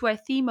ties into our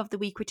theme of the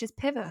week, which is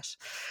pivot,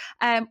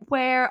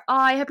 where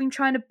I have been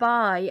trying to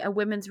buy a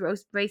women's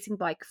racing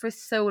bike for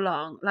so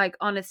long. Like,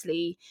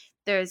 honestly,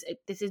 this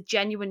is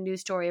genuine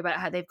news story about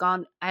how they've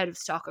gone out of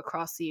stock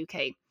across the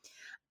UK.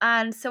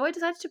 And so I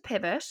decided to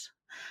pivot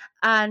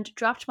and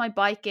dropped my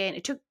bike in.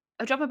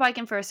 I dropped my bike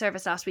in for a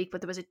service last week,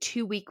 but there was a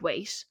 2-week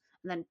wait,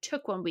 and then it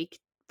took 1 week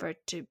for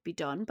it to be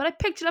done. But I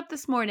picked it up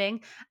this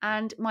morning,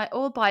 and my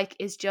old bike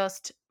is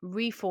just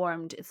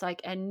reformed. It's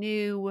like a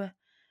new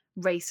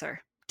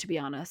racer, to be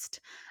honest.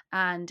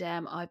 And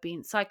I've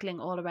been cycling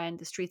all around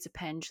the streets of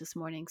Penge this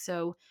morning.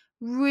 So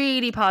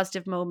really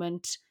positive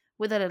moment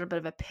with a little bit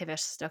of a pivot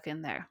stuck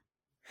in there.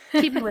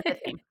 Keeping with the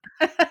theme.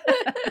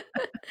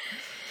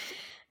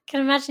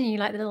 Can imagine you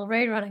like the little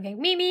road runner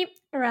going meep meep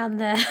around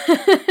there. Yeah,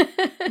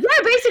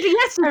 basically,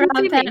 yes.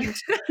 Around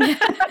Penge.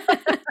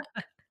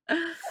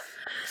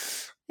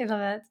 I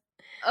love it.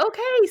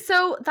 Okay,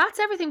 so that's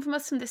everything from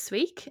us from this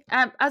week.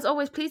 As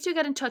always, please do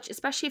get in touch,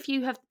 especially if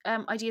you have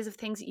ideas of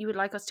things that you would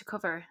like us to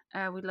cover.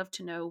 We'd love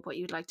to know what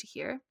you'd like to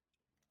hear.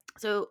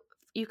 So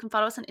you can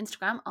follow us on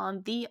Instagram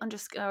on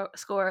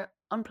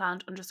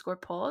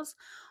 _unplanned_pause,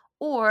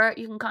 or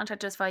you can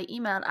contact us via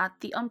email at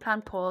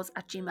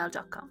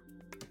theunplannedpause@gmail.com.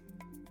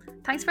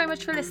 Thanks very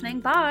much for listening.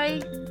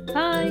 Bye.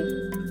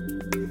 Bye.